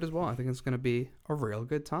forward to it as well. I think it's going to be a real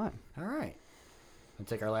good time. All right. We'll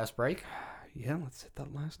take our last break. Yeah, let's hit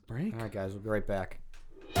that last break. All right, guys. We'll be right back.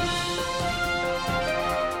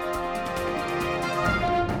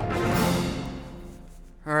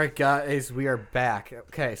 All right, guys. We are back.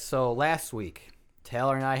 Okay, so last week,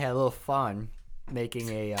 Taylor and I had a little fun making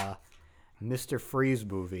a Mr. Freeze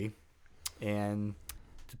movie. And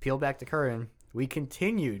to peel back the curtain, we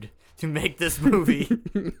continued to make this movie.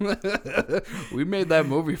 We made that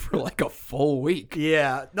movie for like a full week.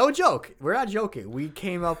 Yeah, no joke. We're not joking. We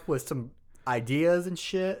came up with some ideas and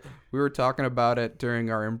shit. We were talking about it during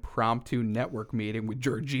our impromptu network meeting with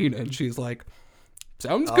Georgina, and she's like,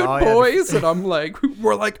 sounds good, boys. And I'm like,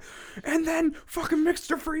 we're like, and then fucking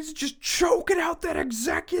Mr. Freeze is just choking out that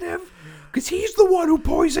executive because he's the one who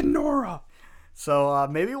poisoned Nora. So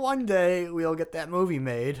maybe one day we'll get that movie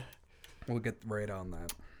made. We'll get right on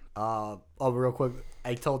that. Real quick,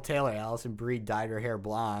 I told Taylor Allison Brie dyed her hair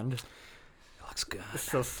blonde. It looks good.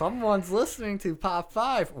 So someone's listening to Pop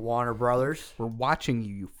 5, Warner Brothers. We're watching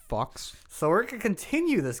you fucks. So we're going to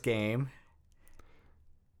continue this game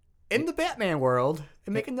in the Batman world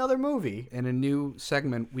and make another movie. In a new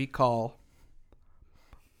segment we call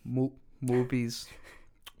movies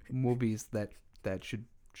that should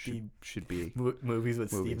be movies with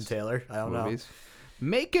Steven Taylor. I don't know.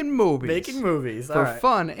 Making movies. Making movies. For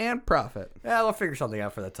fun and profit. Yeah, we'll figure something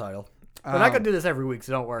out for the title. We're not going to do this every week,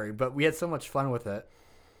 so don't worry. But we had so much fun with it.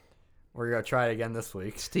 We're going to try it again this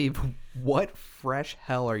week. Steve, what fresh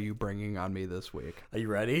hell are you bringing on me this week? Are you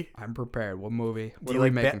ready? I'm prepared. What movie? What are we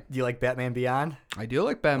making? Do you like Batman Beyond? I do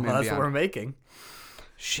like Batman Beyond. That's what we're making.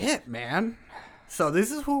 Shit, man. So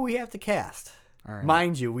this is who we have to cast. All right.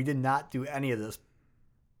 Mind you, we did not do any of this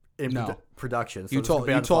in production. So you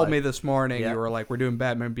told me this morning, you were like, we're doing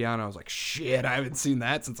Batman Beyond. I was like, shit, I haven't seen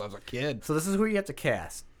that since I was a kid. So this is who you have to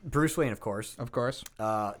cast. Bruce Wayne, of course. Of course.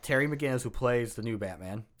 Terry McGinnis, who plays the new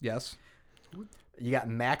Batman. Yes. You got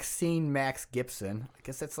Maxine Max Gibson. I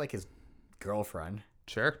guess that's like his girlfriend.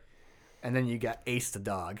 Sure. And then you got Ace the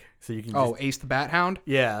dog. So you can Ace the Bat Hound?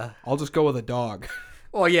 Yeah. I'll just go with a dog.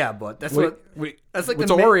 Well, yeah, but that's that's like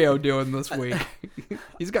what's Oreo doing this week?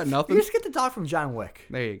 He's got nothing. You just get the dog from John Wick.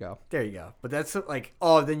 There you go. But that's like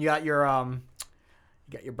then you got your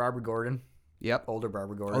Barbara Gordon. Yep. Older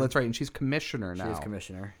Barbara Gordon. Oh, that's right. And she's commissioner now. She is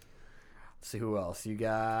commissioner. Let's see who else you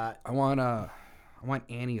got. I want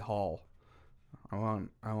Annie Hall. I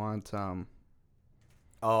want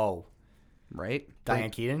right? Diane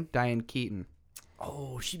Keaton? Diane Keaton.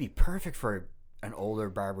 Oh, she'd be perfect for an older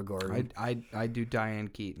Barbara Gordon. I do Diane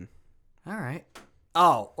Keaton. All right.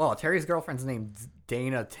 Oh, well, Terry's girlfriend's name's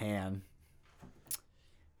Dana Tan.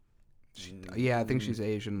 Yeah, I think she's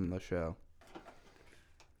Asian in the show.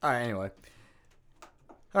 All right, anyway.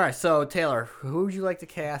 All right, so, Taylor, who would you like to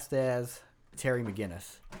cast as Terry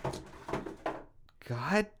McGinnis?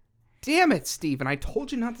 God damn it, Steven. I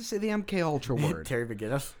told you not to say the MK Ultra word. Terry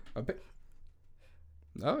McGinnis?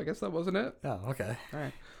 No, I guess that wasn't it. Oh, okay. All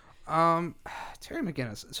right. Terry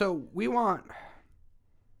McGinnis. So we want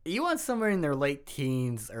You want somewhere in their late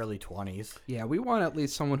teens, early 20s. Yeah, we want at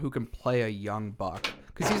least someone who can play a young buck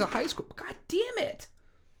because he's a high school. God damn it!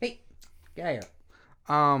 Hey, get out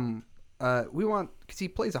here. We want because he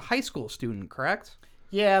plays a high school student, correct?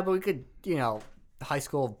 Yeah, but we could, high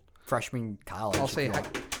school, freshman, college. I'll say high.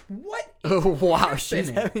 What? Wow, she's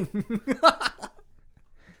having.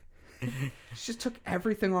 She just took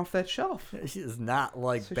everything off that shelf. She is not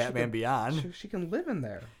like so Batman Beyond. She can live in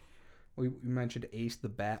there. We mentioned Ace the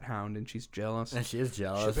Bat Hound, and she's jealous. And she is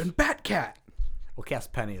jealous. She's been Batcat. What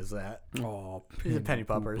cast Penny is that? Oh, She's a Penny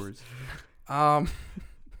Puppers.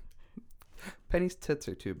 Penny's tits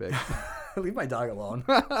are too big. Leave my dog alone.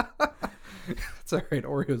 It's all right.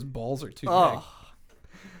 Oreo's balls are too big.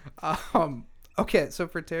 Okay, so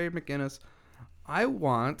for Terry McGinnis, I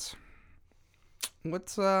want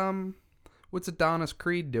what's Adonis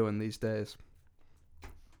Creed doing these days?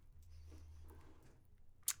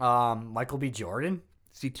 Michael B. Jordan.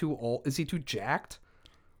 Is he too old? Is he too jacked?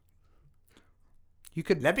 You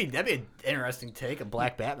could that'd be an interesting take, a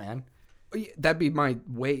Black Batman. That'd be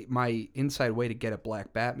my inside way to get at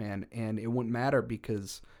Black Batman, and it wouldn't matter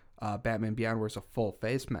because Batman Beyond wears a full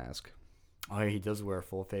face mask. Oh, he does wear a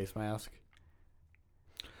full face mask.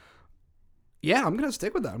 Yeah, I'm gonna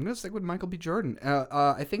stick with that. I'm gonna stick with Michael B. Jordan.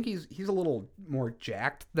 I think he's a little more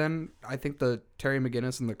jacked than I think the Terry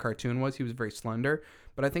McGinnis in the cartoon was. He was very slender,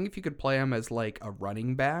 but I think if you could play him as like a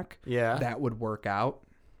running back, that would work out.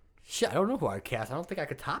 Shit, I don't know who I'd cast. I don't think I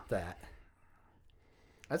could top that.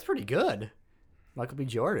 That's pretty good, Michael B.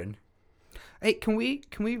 Jordan. Hey, can we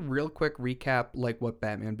real quick recap like what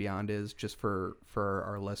Batman Beyond is, just for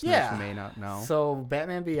our listeners who may not know? So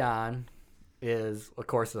Batman Beyond is, of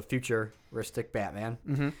course, a futuristic Batman,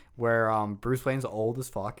 where Bruce Wayne's old as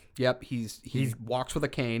fuck. Yep, he walks with a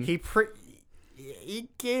cane. He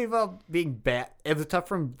gave up being It was tough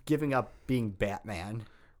for him giving up being Batman.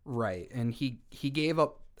 Right, and he gave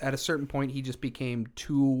up at a certain point. He just became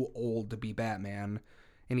too old to be Batman,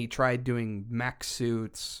 and he tried doing mech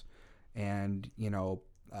suits and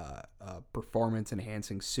performance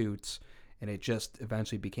enhancing suits. And it just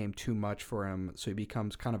eventually became too much for him, so he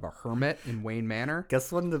becomes kind of a hermit in Wayne Manor.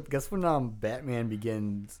 Guess when Batman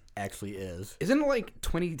Begins actually is? Isn't it like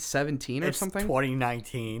 2017 or something?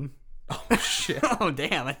 2019. Oh shit! Oh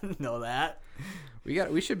damn! I didn't know that.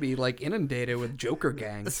 We should be like inundated with Joker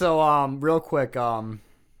gangs. So real quick,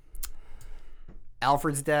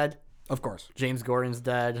 Alfred's dead. Of course. James Gordon's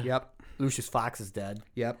dead. Yep. Lucius Fox is dead.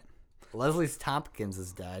 Yep. Leslie Tompkins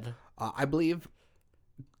is dead. I believe.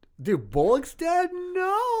 Dude, Bullock's dead?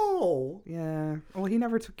 No. Yeah. Well, he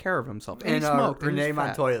never took care of himself. And he smoked. Renee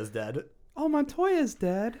Montoya's dead. Oh, Montoya's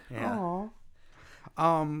dead. Yeah.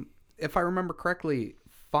 Aww. If I remember correctly,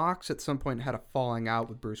 Fox at some point had a falling out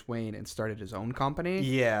with Bruce Wayne and started his own company.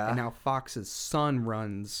 Yeah. And now Fox's son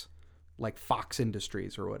runs like Fox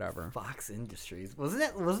Industries or whatever. Fox Industries.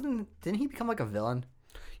 Didn't he become like a villain?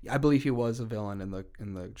 I believe he was a villain in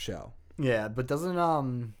the show. Yeah, but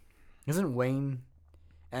isn't Wayne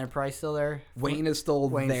Enterprise still there? Wayne is still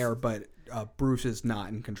there, but Bruce is not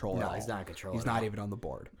in control at all. No, he's not in control. He's not even on the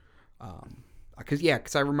board.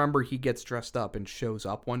 Because I remember he gets dressed up and shows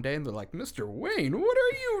up one day, and they're like, "Mr. Wayne, what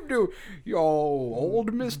are you doing? Yo,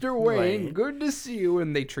 old Mr. Wayne, good to see you."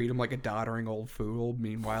 And they treat him like a doddering old fool.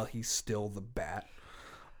 Meanwhile, he's still the Bat.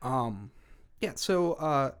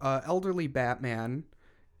 So elderly Batman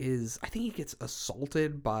I think he gets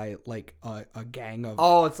assaulted by like a gang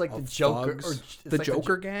of it's like the Joker thugs. The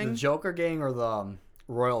Joker gang? The Joker gang or the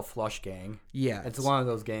Royal Flush gang. Yeah. It's one of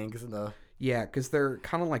those gangs Yeah, because they're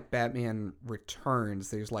kind of like Batman Returns.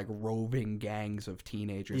 There's like roving gangs of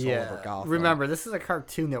teenagers all over Gotham. Remember, this is a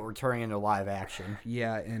cartoon that we're turning into live action.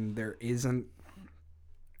 Yeah, and there's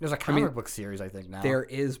a comic book series, I think, now. There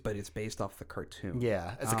is, but it's based off the cartoon.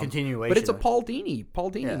 Yeah, it's a continuation. But it's a Paul Dini. Paul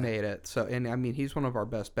Dini made it. So, and I mean, he's one of our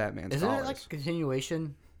best Batman Isn't scholars. it like a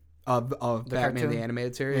continuation? Of Batman cartoon? the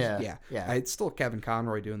Animated Series? Yeah. It's still Kevin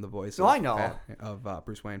Conroy doing the voice I know. of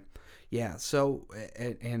Bruce Wayne. Yeah, so,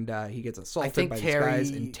 and he gets assaulted by Terry,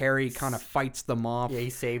 these guys, and Terry kind of fights them off. Yeah, he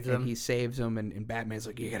saves them. And Batman's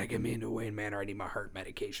like, "You gotta get me into Wayne Manor, I need my heart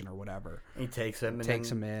medication or whatever." He takes him.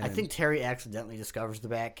 In. I think Terry accidentally discovers the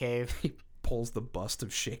Batcave. He pulls the bust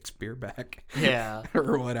of Shakespeare back. Yeah.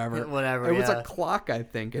 Or whatever. It was a clock, I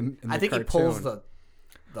think, in the cartoon. He pulls the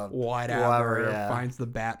whatever, finds the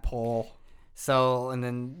bat pole. So, and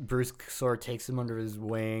then Bruce sort of takes him under his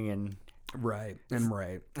wing, and there's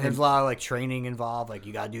a lot of like training involved, like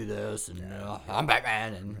you gotta do this, and I'm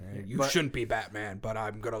Batman, and you shouldn't be Batman, but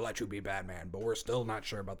I'm gonna let you be Batman, but we're still not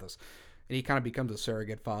sure about this. and he kind of becomes a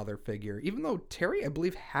surrogate father figure. Even though Terry, I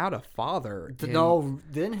believe, had a father. No,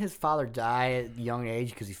 didn't his father die at a young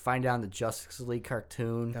age because he find out in the Justice League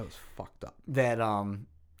cartoon That was fucked up. that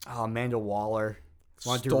Amanda Waller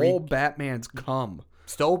Stole Batman's cum.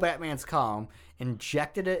 Stole Batman's cum,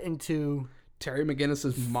 injected it into Terry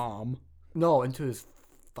McGinnis's mom. No, into his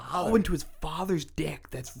father. Oh, into his father's dick.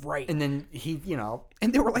 That's right. And then he,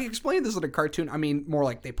 And they were like explaining this in a cartoon. I mean, more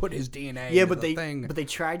like they put his DNA into the thing. But they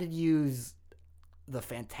tried to use the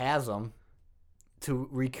Phantasm to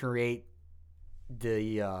recreate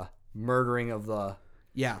the murdering of the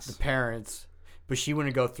parents, but she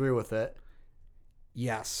wouldn't go through with it.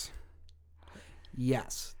 Yes,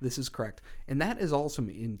 this is correct. And that is all some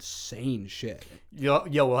insane shit. Yo,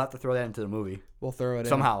 we'll have to throw that into the movie. We'll throw it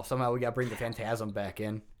somehow. In. Somehow we got to bring the Phantasm back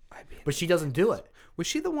in. But she doesn't do it. Was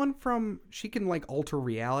she the one from... She can, like, alter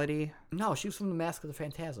reality? No, she was from the Mask of the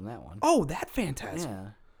Phantasm, that one. Oh, that Phantasm. Yeah.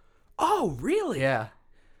 Oh, really? Yeah.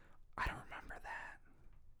 I don't remember that.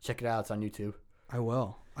 Check it out. It's on YouTube. I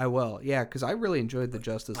will. Yeah, because I really enjoyed the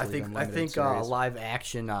Justice League Unlimited series. A live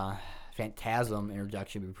action Phantasm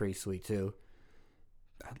introduction would be pretty sweet, too.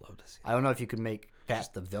 I'd love to see that. I don't know if you could make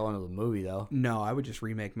that the villain of the movie, though. No, I would just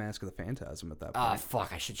remake Mask of the Phantasm at that point.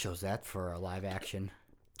 Fuck. I should chose that for a live action.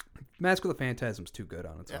 Mask of the Phantasm's too good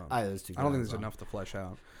on its own. It is too good I don't think there's enough to flesh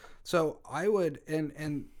out. So I would... And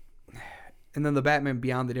then the Batman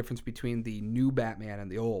Beyond, the difference between the new Batman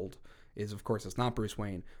and the old is, of course, it's not Bruce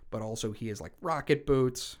Wayne, but also he has, like, rocket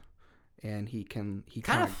boots... And he kind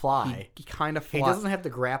of fly. He kind of fly. He doesn't have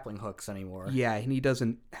the grappling hooks anymore. Yeah, and he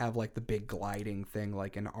doesn't have like the big gliding thing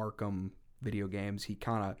like in Arkham video games. He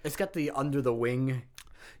kind of... It's got the under the wing.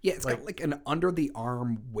 Yeah, it's got like an under the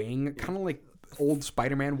arm wing, kind of like old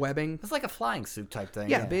Spider-Man webbing. It's like a flying suit type thing.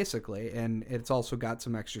 Yeah, basically, and it's also got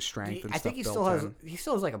some extra strength and I stuff think he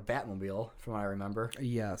still has like a Batmobile, from what I remember.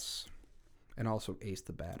 Yes, and also Ace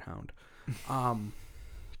the Bat Hound.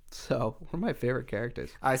 So, one of my favorite characters.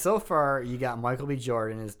 All right, so far you got Michael B.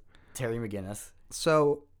 Jordan as Terry McGinnis.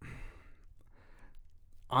 So,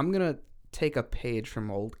 I'm going to take a page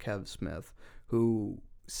from old Kev Smith, who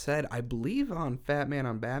said, I believe on Fat Man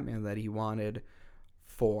on Batman, that he wanted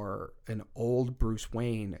for an old Bruce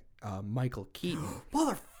Wayne, Michael Keaton.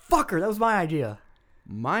 Motherfucker, that was my idea.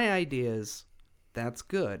 My idea is, that's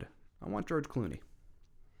good. I want George Clooney.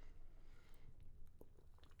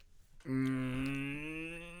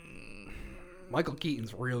 Michael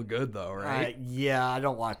Keaton's real good, though, right? Yeah, I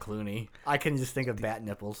don't want Clooney. I can just think of bat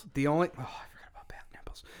nipples. I forgot about bat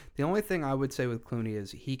nipples. The only thing I would say with Clooney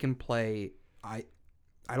is he can play. I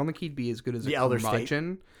don't think he'd be as good as a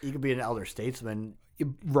curmudgeon. He could be an elder statesman,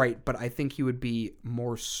 right? But I think he would be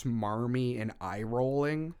more smarmy and eye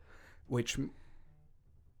rolling, which I'm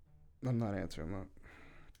not answering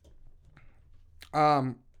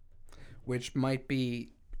that. Which might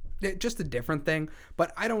be just a different thing,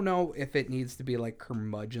 but I don't know if it needs to be like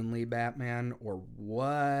curmudgeonly Batman or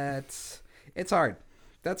what. It's hard.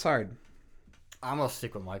 That's hard. I'm gonna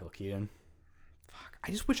stick with Michael Keaton. Fuck.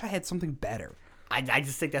 I just wish I had something better. I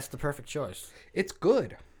just think that's the perfect choice. It's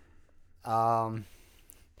good. All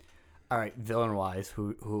right, villain wise,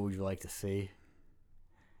 who would you like to see?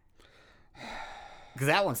 Because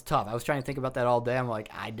that one's tough. I was trying to think about that all day. I'm like,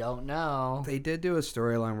 I don't know. They did do a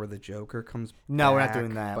storyline where the Joker comes No, back, we're not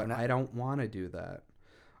doing that. But I don't want to do that.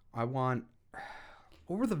 I want...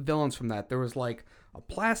 What were the villains from that? There was like a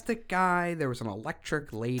plastic guy. There was an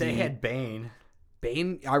electric lady. They had Bane.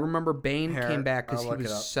 I remember Bane came back because he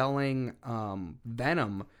was selling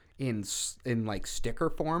Venom in like sticker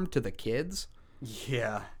form to the kids.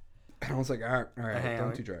 Yeah. And I was like, all right,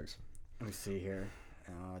 don't do drugs. Let me see here.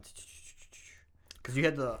 Because you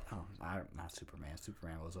had not Superman.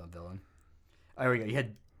 Superman was a villain. Oh, there we go. You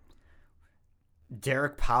had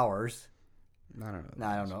Derek Powers. I don't know. No,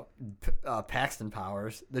 I don't know. Paxton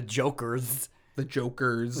Powers. The Jokers. The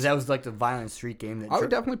Jokers. That was like the violent street game. I would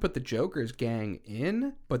definitely put the Jokers gang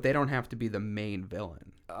in, but they don't have to be the main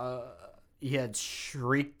villain. You had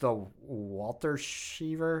Shriek the Walter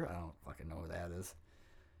Sheaver. I don't fucking know who that is.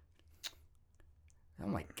 Oh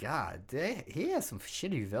my god, he has some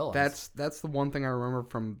shitty villains. That's the one thing I remember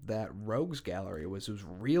from that Rogues Gallery was it was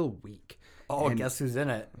real weak. Oh, and guess who's in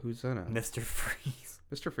it? Who's in it? Mr. Freeze.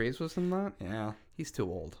 Mr. Freeze was in that? Yeah. He's too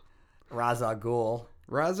old. Ra's al Ghul.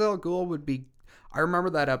 Ra's al Ghul would be... I remember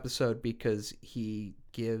that episode because he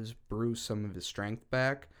gives Bruce some of his strength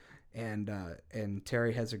back, and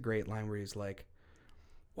Terry has a great line where he's like,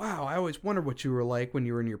 wow, I always wondered what you were like when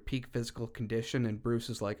you were in your peak physical condition, and Bruce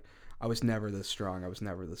is like, I was never this strong. I was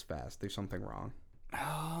never this fast. There's something wrong.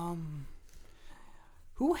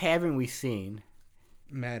 Who haven't we seen?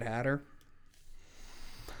 Mad Hatter.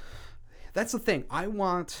 That's the thing. I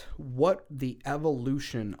want what the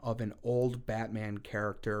evolution of an old Batman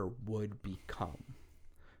character would become.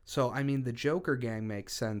 So, I mean, the Joker gang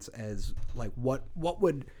makes sense as, like, what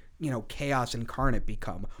would, Chaos Incarnate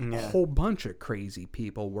become? Yeah. A whole bunch of crazy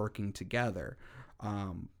people working together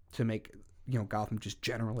to make, Gotham just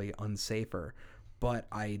generally unsafer. But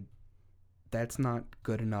that's not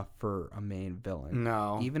good enough for a main villain.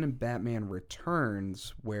 No. Even in Batman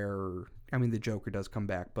Returns, where, I mean, the Joker does come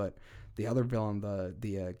back, but the other villain,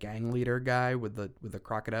 the gang leader guy with the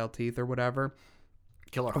crocodile teeth or whatever.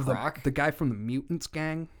 Killer Croc? The guy from the Mutants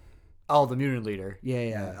gang. Oh, the mutant leader.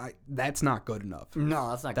 Yeah. That's not good enough. No,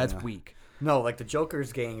 that's not good enough. That's weak. No, like the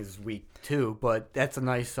Joker's gang is weak too, but that's a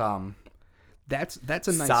nice That's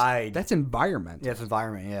a nice side. That's environment. Yeah, it's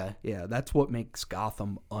environment, yeah. Yeah, that's what makes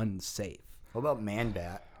Gotham unsafe. What about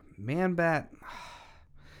Man-Bat? Man-Bat,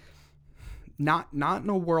 not in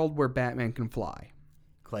a world where Batman can fly.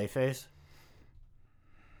 Clayface?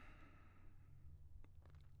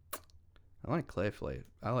 I like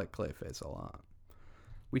Clayface a lot.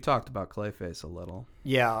 We talked about Clayface a little.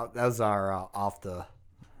 Yeah, that was our off the.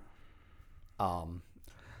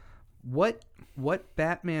 What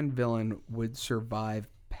Batman villain would survive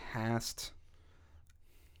past?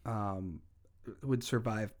 Would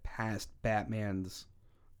survive past Batman's,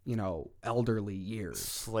 elderly years?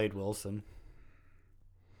 Slade Wilson.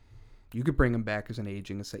 You could bring him back as an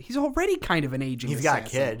aging assassin. He's already kind of an aging assassin.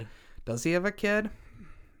 He's got a kid. Does he have a kid?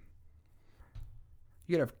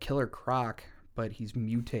 You could have Killer Croc, but he's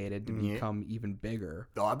mutated to become even bigger.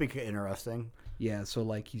 Oh, that'd be interesting. Yeah, so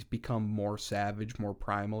like he's become more savage, more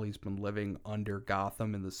primal. He's been living under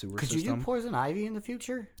Gotham in the sewer system. Could you do Poison Ivy in the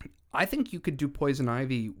future? I think you could do Poison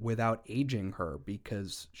Ivy without aging her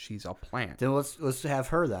because she's a plant. Then let's have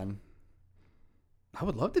her then. I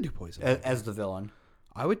would love to do Poison Ivy as the villain.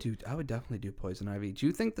 I would definitely do Poison Ivy. Do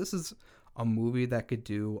you think this is a movie that could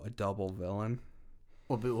do a double villain?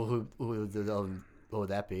 Well, who would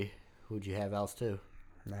that be? Who would you have else too?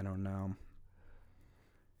 I don't know.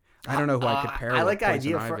 I don't know who I could pair with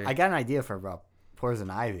Poison Ivy. I got an idea for Poison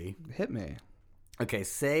Ivy. Hit me. Okay,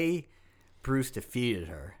 say Bruce defeated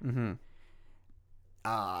her. Mm-hmm.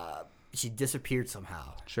 She disappeared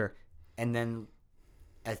somehow. Sure. And then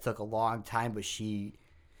it took a long time, but she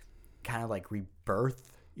kind of like rebirthed.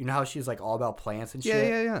 You know how she's like all about plants and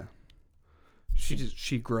shit? Yeah.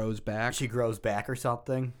 She grows back. She grows back or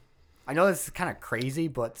something. I know this is kind of crazy,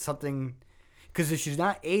 but something... Because if she's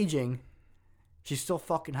not aging, she's still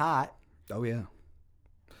fucking hot. Oh, yeah.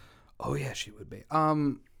 Oh, yeah, she would be.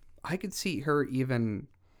 I could see her even...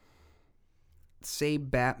 Say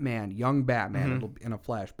Batman, young Batman, it'll be in a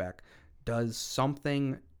flashback, does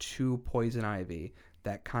something to Poison Ivy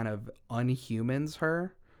that kind of unhumans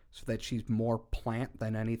her so that she's more plant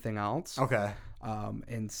than anything else. Okay.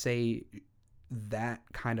 And say that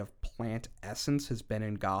kind of plant essence has been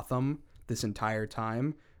in Gotham this entire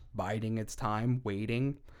time, biding its time,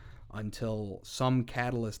 waiting until some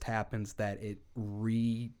catalyst happens that it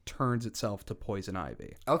returns itself to Poison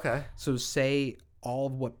Ivy. Okay. So say all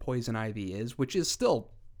of what Poison Ivy is, which is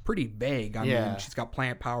still pretty vague. I mean, she's got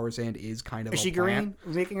plant powers and is kind of. Is she plant.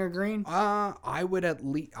 green? Making her green? I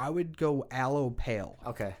would go aloe pale.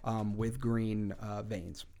 Okay. With green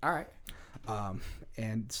veins. All right.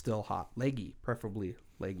 And still hot, leggy, preferably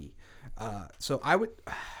leggy. So I would.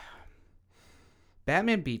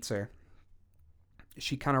 Batman beats her.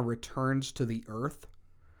 She kind of returns to the Earth,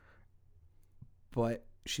 but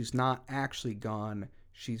she's not actually gone.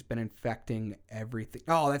 She's been infecting everything.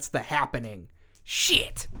 Oh, that's the Happening.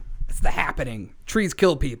 Shit. That's the Happening. Trees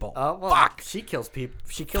kill people. Fuck. She kills people.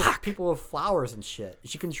 She kills people with flowers and shit.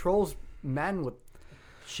 She controls men with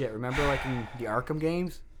shit. Remember, like in the Arkham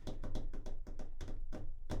games?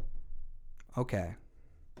 Okay.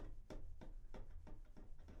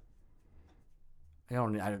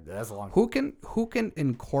 That's a long. Who can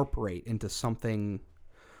incorporate into something?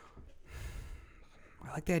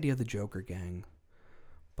 I like the idea of the Joker gang,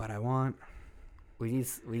 but I want. We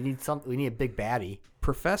need something. We need a big baddie.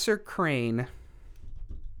 Professor Crane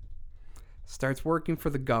starts working for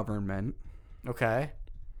the government. Okay.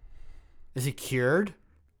 Is he cured?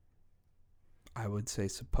 I would say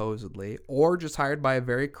supposedly, or just hired by a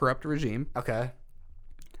very corrupt regime. Okay.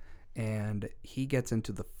 And he gets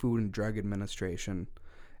into the Food and Drug Administration,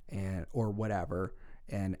 or whatever,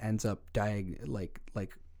 and ends up dying.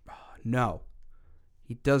 No,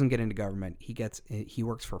 he doesn't get into government. He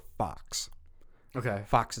works for Fox. Okay.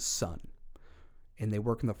 Fox's son, and they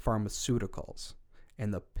work in the pharmaceuticals.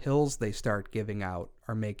 And the pills they start giving out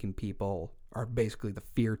are basically the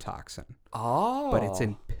fear toxin. Oh. But it's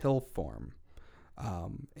in pill form,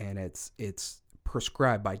 and it's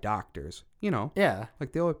prescribed by doctors, you know, Yeah.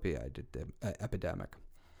 like the opioid epidemic.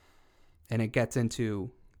 And it gets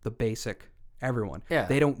into the basic everyone. Yeah.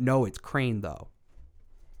 They don't know it's Crane, though.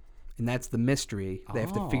 And that's the mystery. They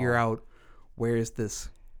have to figure out where is this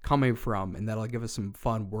coming from, and that'll give us some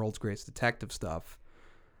fun World's Greatest Detective stuff.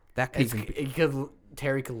 That could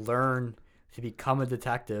Terry could learn to become a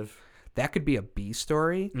detective. That could be a B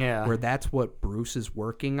story. Yeah. Where that's what Bruce is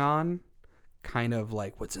working on. Kind of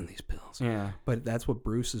like, what's in these pills? Yeah. But that's what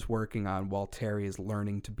Bruce is working on while Terry is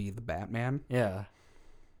learning to be the Batman. Yeah.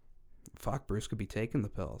 Fuck, Bruce could be taking the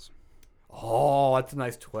pills. Oh, that's a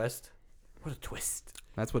nice twist. What a twist.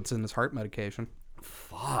 That's what's in his heart medication.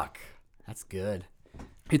 Fuck. That's good.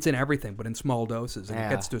 It's in everything, but in small doses. And it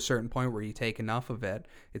gets to a certain point where you take enough of it,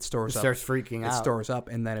 it stores up. It starts freaking out. It stores up,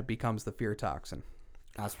 and then it becomes the fear toxin.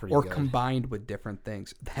 That's pretty good. Or good. Combined with different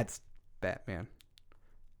things. That's Batman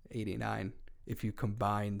 89. If you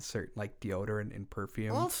combine certain, like, deodorant and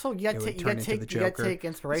perfume. Well, so you got to take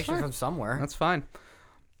inspiration from somewhere. That's fine.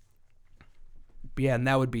 But yeah, and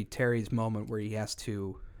that would be Terry's moment where he has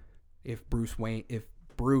to, if Bruce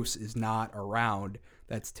is not around,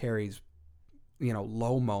 that's Terry's,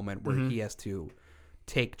 low moment where he has to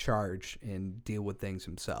take charge and deal with things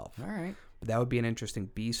himself. All right. But that would be an interesting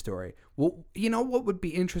B story. Well, you know what would be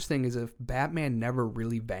interesting is if Batman never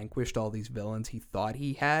really vanquished all these villains he thought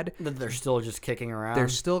he had. That they're still just kicking around. They're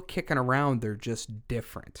still kicking around. They're just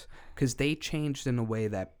different. Because they changed in a way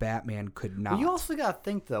that Batman could not. Well, you also got to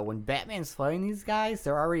think, though, when Batman's fighting these guys,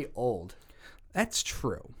 they're already old. That's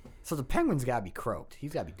true. So the Penguin's got to be croaked.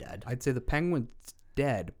 He's got to be dead. I'd say the Penguin's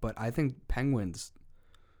dead, but I think Penguin's,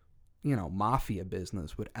 mafia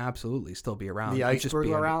business would absolutely still be around. The iceberg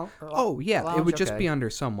around? Oh, yeah. It would just be under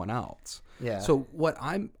someone else. Yeah. So what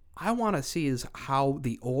I want to see is how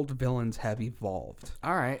the old villains have evolved.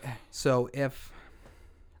 All right. So if...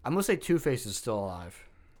 I'm going to say Two-Face is still alive.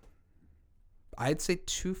 I'd say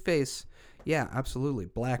Two-Face, yeah, absolutely.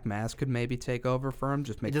 Black Mask could maybe take over for him.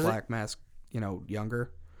 Just make Black Mask,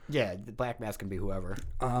 younger. Yeah, the Black Mask can be whoever.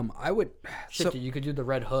 I would... Shit, you could do the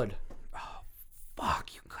Red Hood. Oh,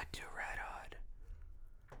 fuck, you could do Red Hood.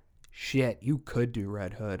 Shit, you could do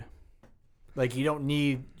Red Hood. Like, you don't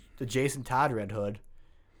need the Jason Todd Red Hood.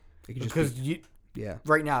 Because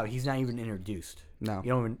right now, he's not even introduced.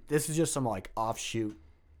 No. This is just some, like, offshoot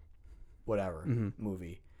whatever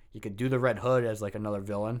movie. You could do the Red Hood as, like, another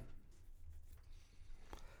villain.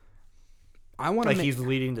 He's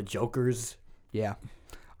leading the Jokers. Yeah.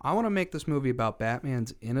 I want to make this movie about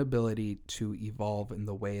Batman's inability to evolve in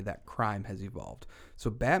the way that crime has evolved. So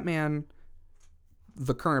Batman,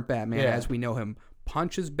 the current Batman, as we know him,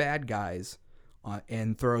 punches bad guys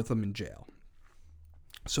and throws them in jail.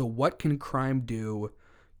 So what can crime do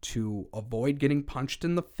to avoid getting punched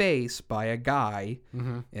in the face by a guy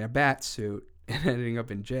in a bat suit and ending up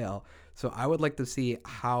in jail? So I would like to see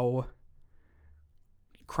how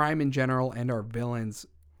crime in general and our villains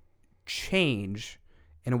change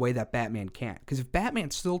in a way that Batman can't. Because if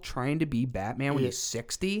Batman's still trying to be Batman when he's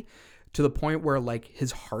 60, to the point where, like,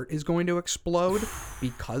 his heart is going to explode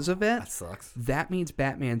because of it, that sucks. That means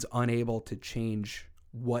Batman's unable to change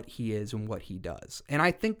what he is and what he does. And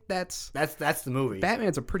I think that's the movie.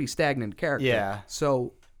 Batman's a pretty stagnant character. Yeah.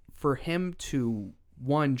 So for him to,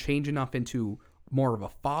 one, change enough into more of a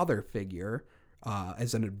father figure,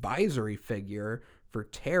 as an advisory figure for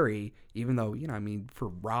Terry, even though, for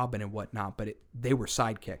Robin and whatnot, but they were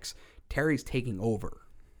sidekicks. Terry's taking over.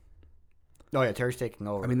 Oh, yeah, Terry's taking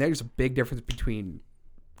over. I mean, there's a big difference between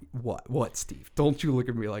what, Steve? Don't you look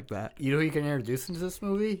at me like that. You know who you can introduce into this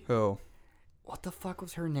movie? Who? What the fuck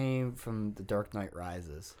was her name from The Dark Knight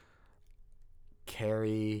Rises?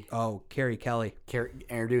 Carrie. Oh, Carrie Kelly.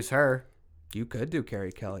 Introduce her. You could do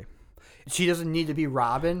Carrie Kelly. She doesn't need to be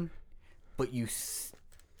Robin, but you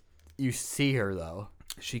see her, though.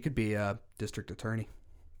 She could be a district attorney.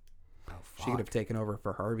 Oh, fuck. She could have taken over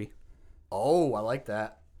for Harvey. Oh, I like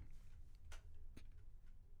that.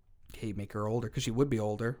 Hey, make her older, because she would be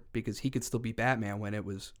older, because he could still be Batman when it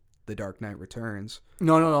was The Dark Knight Returns.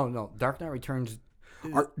 No. Dark Knight Returns...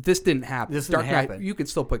 This didn't happen. Dark Knight, you could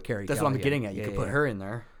still put Carrie Kelly. That's what I'm getting at. You could put her in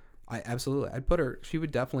there. Absolutely. I'd put her... She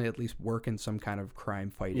would definitely at least work in some kind of crime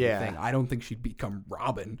fighting thing. I don't think she'd become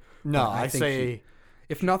Robin. No, I say...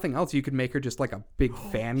 If nothing else, you could make her just like a big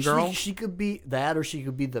fangirl. She could be that, or she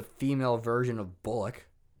could be the female version of Bullock.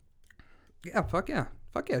 Yeah, fuck yeah.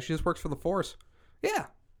 Fuck yeah. She just works for the Force. Yeah.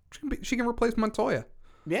 She can replace Montoya.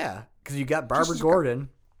 Yeah, because you got Barbara Gordon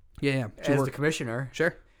as the commissioner.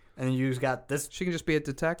 Sure. And then you just got this. She can just be a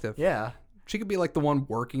detective. Yeah. She could be like the one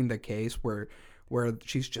working the case where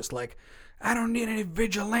she's just like, I don't need any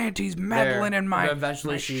vigilantes meddling in my. And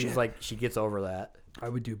eventually, my she's shit. like, she gets over that. I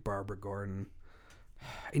would do Barbara Gordon.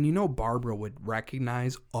 And you know Barbara would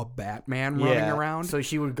recognize a Batman running around. So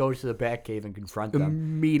she would go to the Batcave and confront them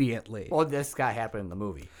immediately. Well, this guy happened in the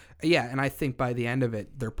movie. Yeah, and I think by the end of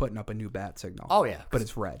it, they're putting up a new bat signal. Oh yeah, but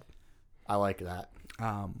it's red. I like that.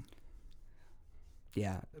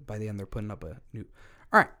 Yeah, by the end they're putting up a new.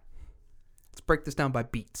 All right, let's break this down by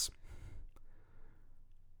beats.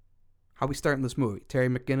 How we starting this movie? Terry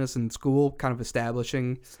McGinnis in school, kind of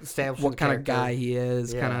establishing what kind of guy he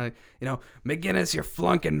is. Yeah. Kind of, McGinnis, you're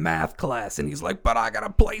flunking math class, and he's like, but I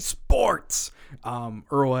gotta play sports,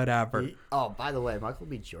 or whatever. By the way, Michael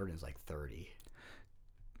B. Jordan's like 30.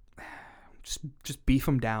 Just beef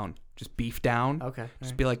him down. Just beef down. Okay.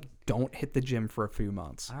 Just be like, don't hit the gym for a few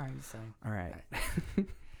months. All right, saying. All right.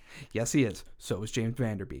 Yes, he is. So is James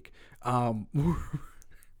Vanderbeek.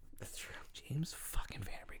 That's true. James fucking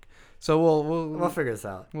Vanderbeek. So we'll figure this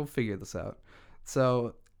out. We'll figure this out.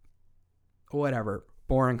 So, whatever.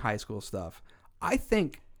 Boring high school stuff. I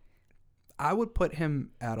think I would put him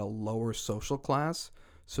at a lower social class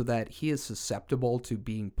so that he is susceptible to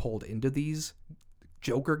being pulled into these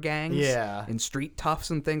Joker gangs and street toughs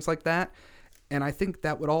and things like that. And I think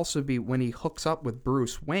that would also be when he hooks up with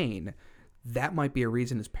Bruce Wayne, that might be a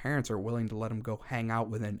reason his parents are willing to let him go hang out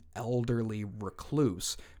with an elderly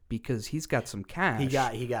recluse because he's got some cash. He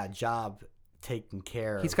got a job taking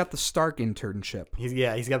care of. He's got the Stark internship. He's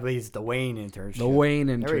the Wayne internship. The Wayne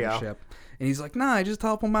internship. There we go. And he's like, nah, I just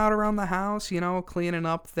help him out around the house, cleaning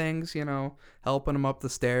up things, helping him up the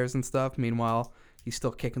stairs and stuff. Meanwhile, he's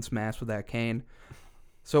still kicking some ass with that cane.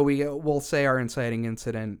 So we'll say our inciting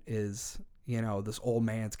incident is, this old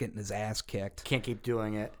man's getting his ass kicked. Can't keep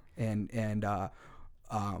doing it. And I'll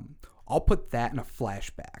put that in a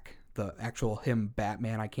flashback. The actual him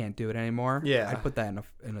Batman, I can't do it anymore. Yeah, I'd put that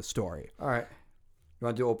in a story. All right. You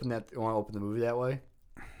want to open the movie that way?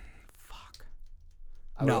 Fuck.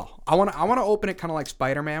 No, I want to open it kind of like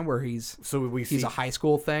Spider-Man, where he's a high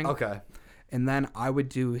school thing. Okay. And then I would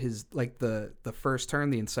do his the first turn,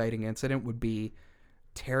 the inciting incident would be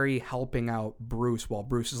Terry helping out Bruce while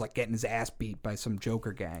Bruce is like getting his ass beat by some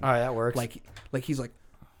Joker gang. All right, that works. Like he's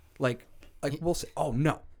like we'll say, oh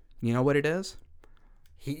no, you know what it is?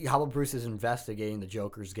 How about Bruce is investigating the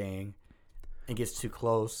Joker's gang and gets too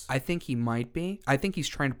close? I think he might be. I think he's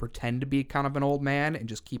trying to pretend to be kind of an old man and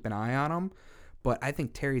just keep an eye on him. But I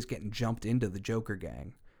think Terry's getting jumped into the Joker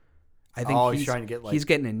gang. I think he's trying to get he's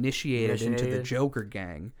getting initiated into the Joker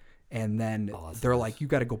gang, and then they're like, "You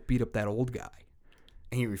got to go beat up that old guy."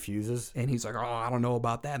 And he refuses. And he's like, "Oh, I don't know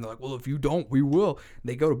about that." And they're like, "Well, if you don't, we will."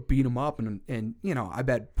 And they go to beat him up, and I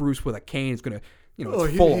bet Bruce with a cane is gonna.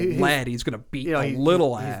 It's full of lead. He's gonna beat a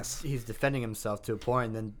little ass. He's defending himself to a point,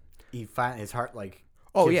 and then he finds his heart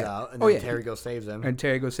gives out, and then Terry goes saves him. And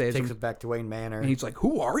Terry goes saves him. Takes him back to Wayne Manor. And he's like,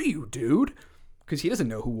 "Who are you, dude?" Because he doesn't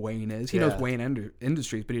know who Wayne is. He knows Wayne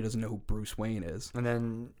Industries, but he doesn't know who Bruce Wayne is. And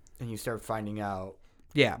then you start finding out.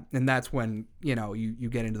 Yeah, and that's when you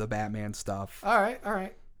get into the Batman stuff. All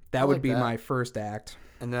right. That would be my first act.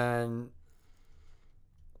 And then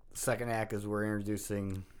second act is we're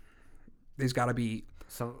introducing. There's got to be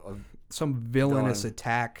some villainous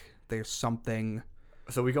attack. There's something.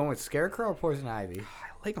 So we going with Scarecrow or Poison Ivy?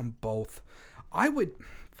 I like them both. I would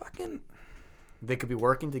fucking. They could be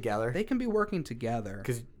working together. They can be working together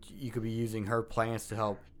because you could be using her plants to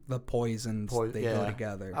help. The poisons they go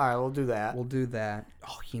together. All right, we'll do that.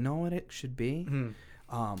 Oh, you know what it should be?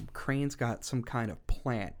 Crane's got some kind of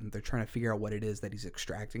plant, and they're trying to figure out what it is that he's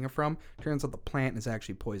extracting it from. Turns out the plant is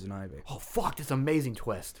actually poison ivy. Oh fuck! That's an amazing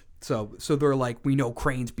twist. So they're like, we know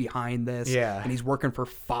Crane's behind this. Yeah. And he's working for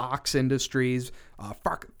Fox Industries,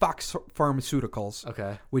 Fox Pharmaceuticals.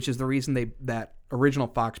 Okay. Which is the reason that original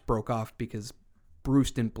Fox broke off because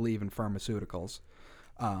Bruce didn't believe in pharmaceuticals,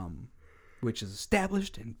 which is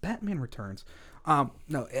established in Batman Returns.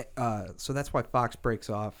 So that's why Fox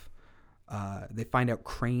breaks off. They find out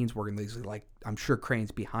Crane's working. These like, I'm sure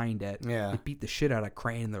Crane's behind it. Yeah. They beat the shit out of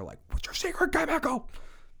Crane. And they're like, "What's your secret, Chemical?"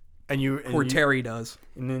 And Terry does.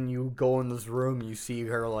 And then you go in this room and you see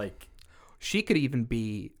her like. She could even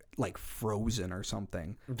be like frozen or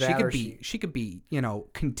something. She could be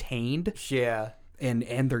contained. Yeah.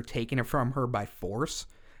 And they're taking it from her by force.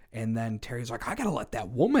 And then Terry's like, I gotta let that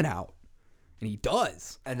woman out. And he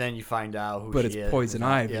does. And then you find out who but she it's is. Poison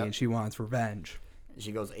Ivy, and she wants revenge.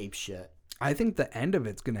 She goes ape shit. I think the end of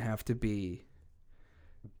it's gonna have to be,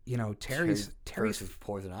 Terry's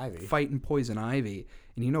Poison Ivy fighting Poison Ivy,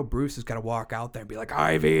 and Bruce has got to walk out there and be like,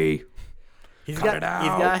 Ivy, cut it out.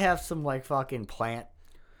 He's got to have some like fucking plant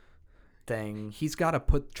thing. He's got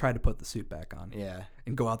to try to put the suit back on. Yeah,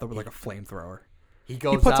 and go out there with like a flamethrower. He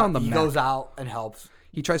goes out and helps.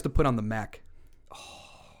 He tries to put on the mech. Oh,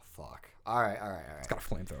 fuck. All right. It's got a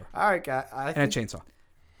flamethrower. All right, guy. And a chainsaw.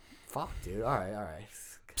 Fuck, dude. All right.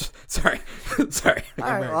 Sorry. All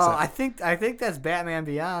right. Well, I think that's Batman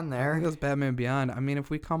Beyond there. I think that's Batman Beyond. I mean, if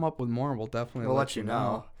we come up with more, we'll definitely let you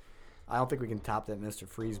know. I don't think we can top that Mr.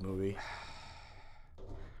 Freeze movie.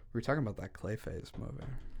 We were talking about that Clayface movie.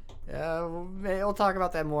 Yeah, we'll talk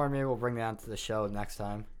about that more, and maybe we'll bring that onto the show next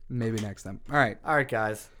time. Maybe next time. All right,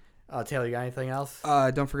 guys. Taylor, you got anything else?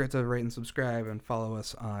 Don't forget to rate and subscribe and follow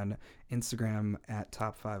us on Instagram at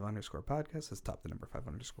top5_podcast. That's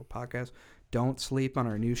top5_podcast. Don't sleep on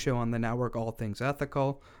our new show on the network, All Things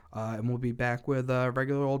Ethical. And we'll be back with a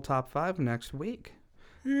regular old top 5 next week.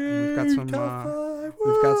 We've got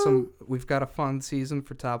a fun season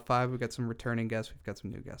for top 5. We've got some returning guests. We've got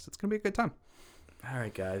some new guests. It's gonna be a good time. All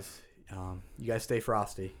right, guys. You guys stay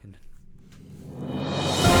frosty.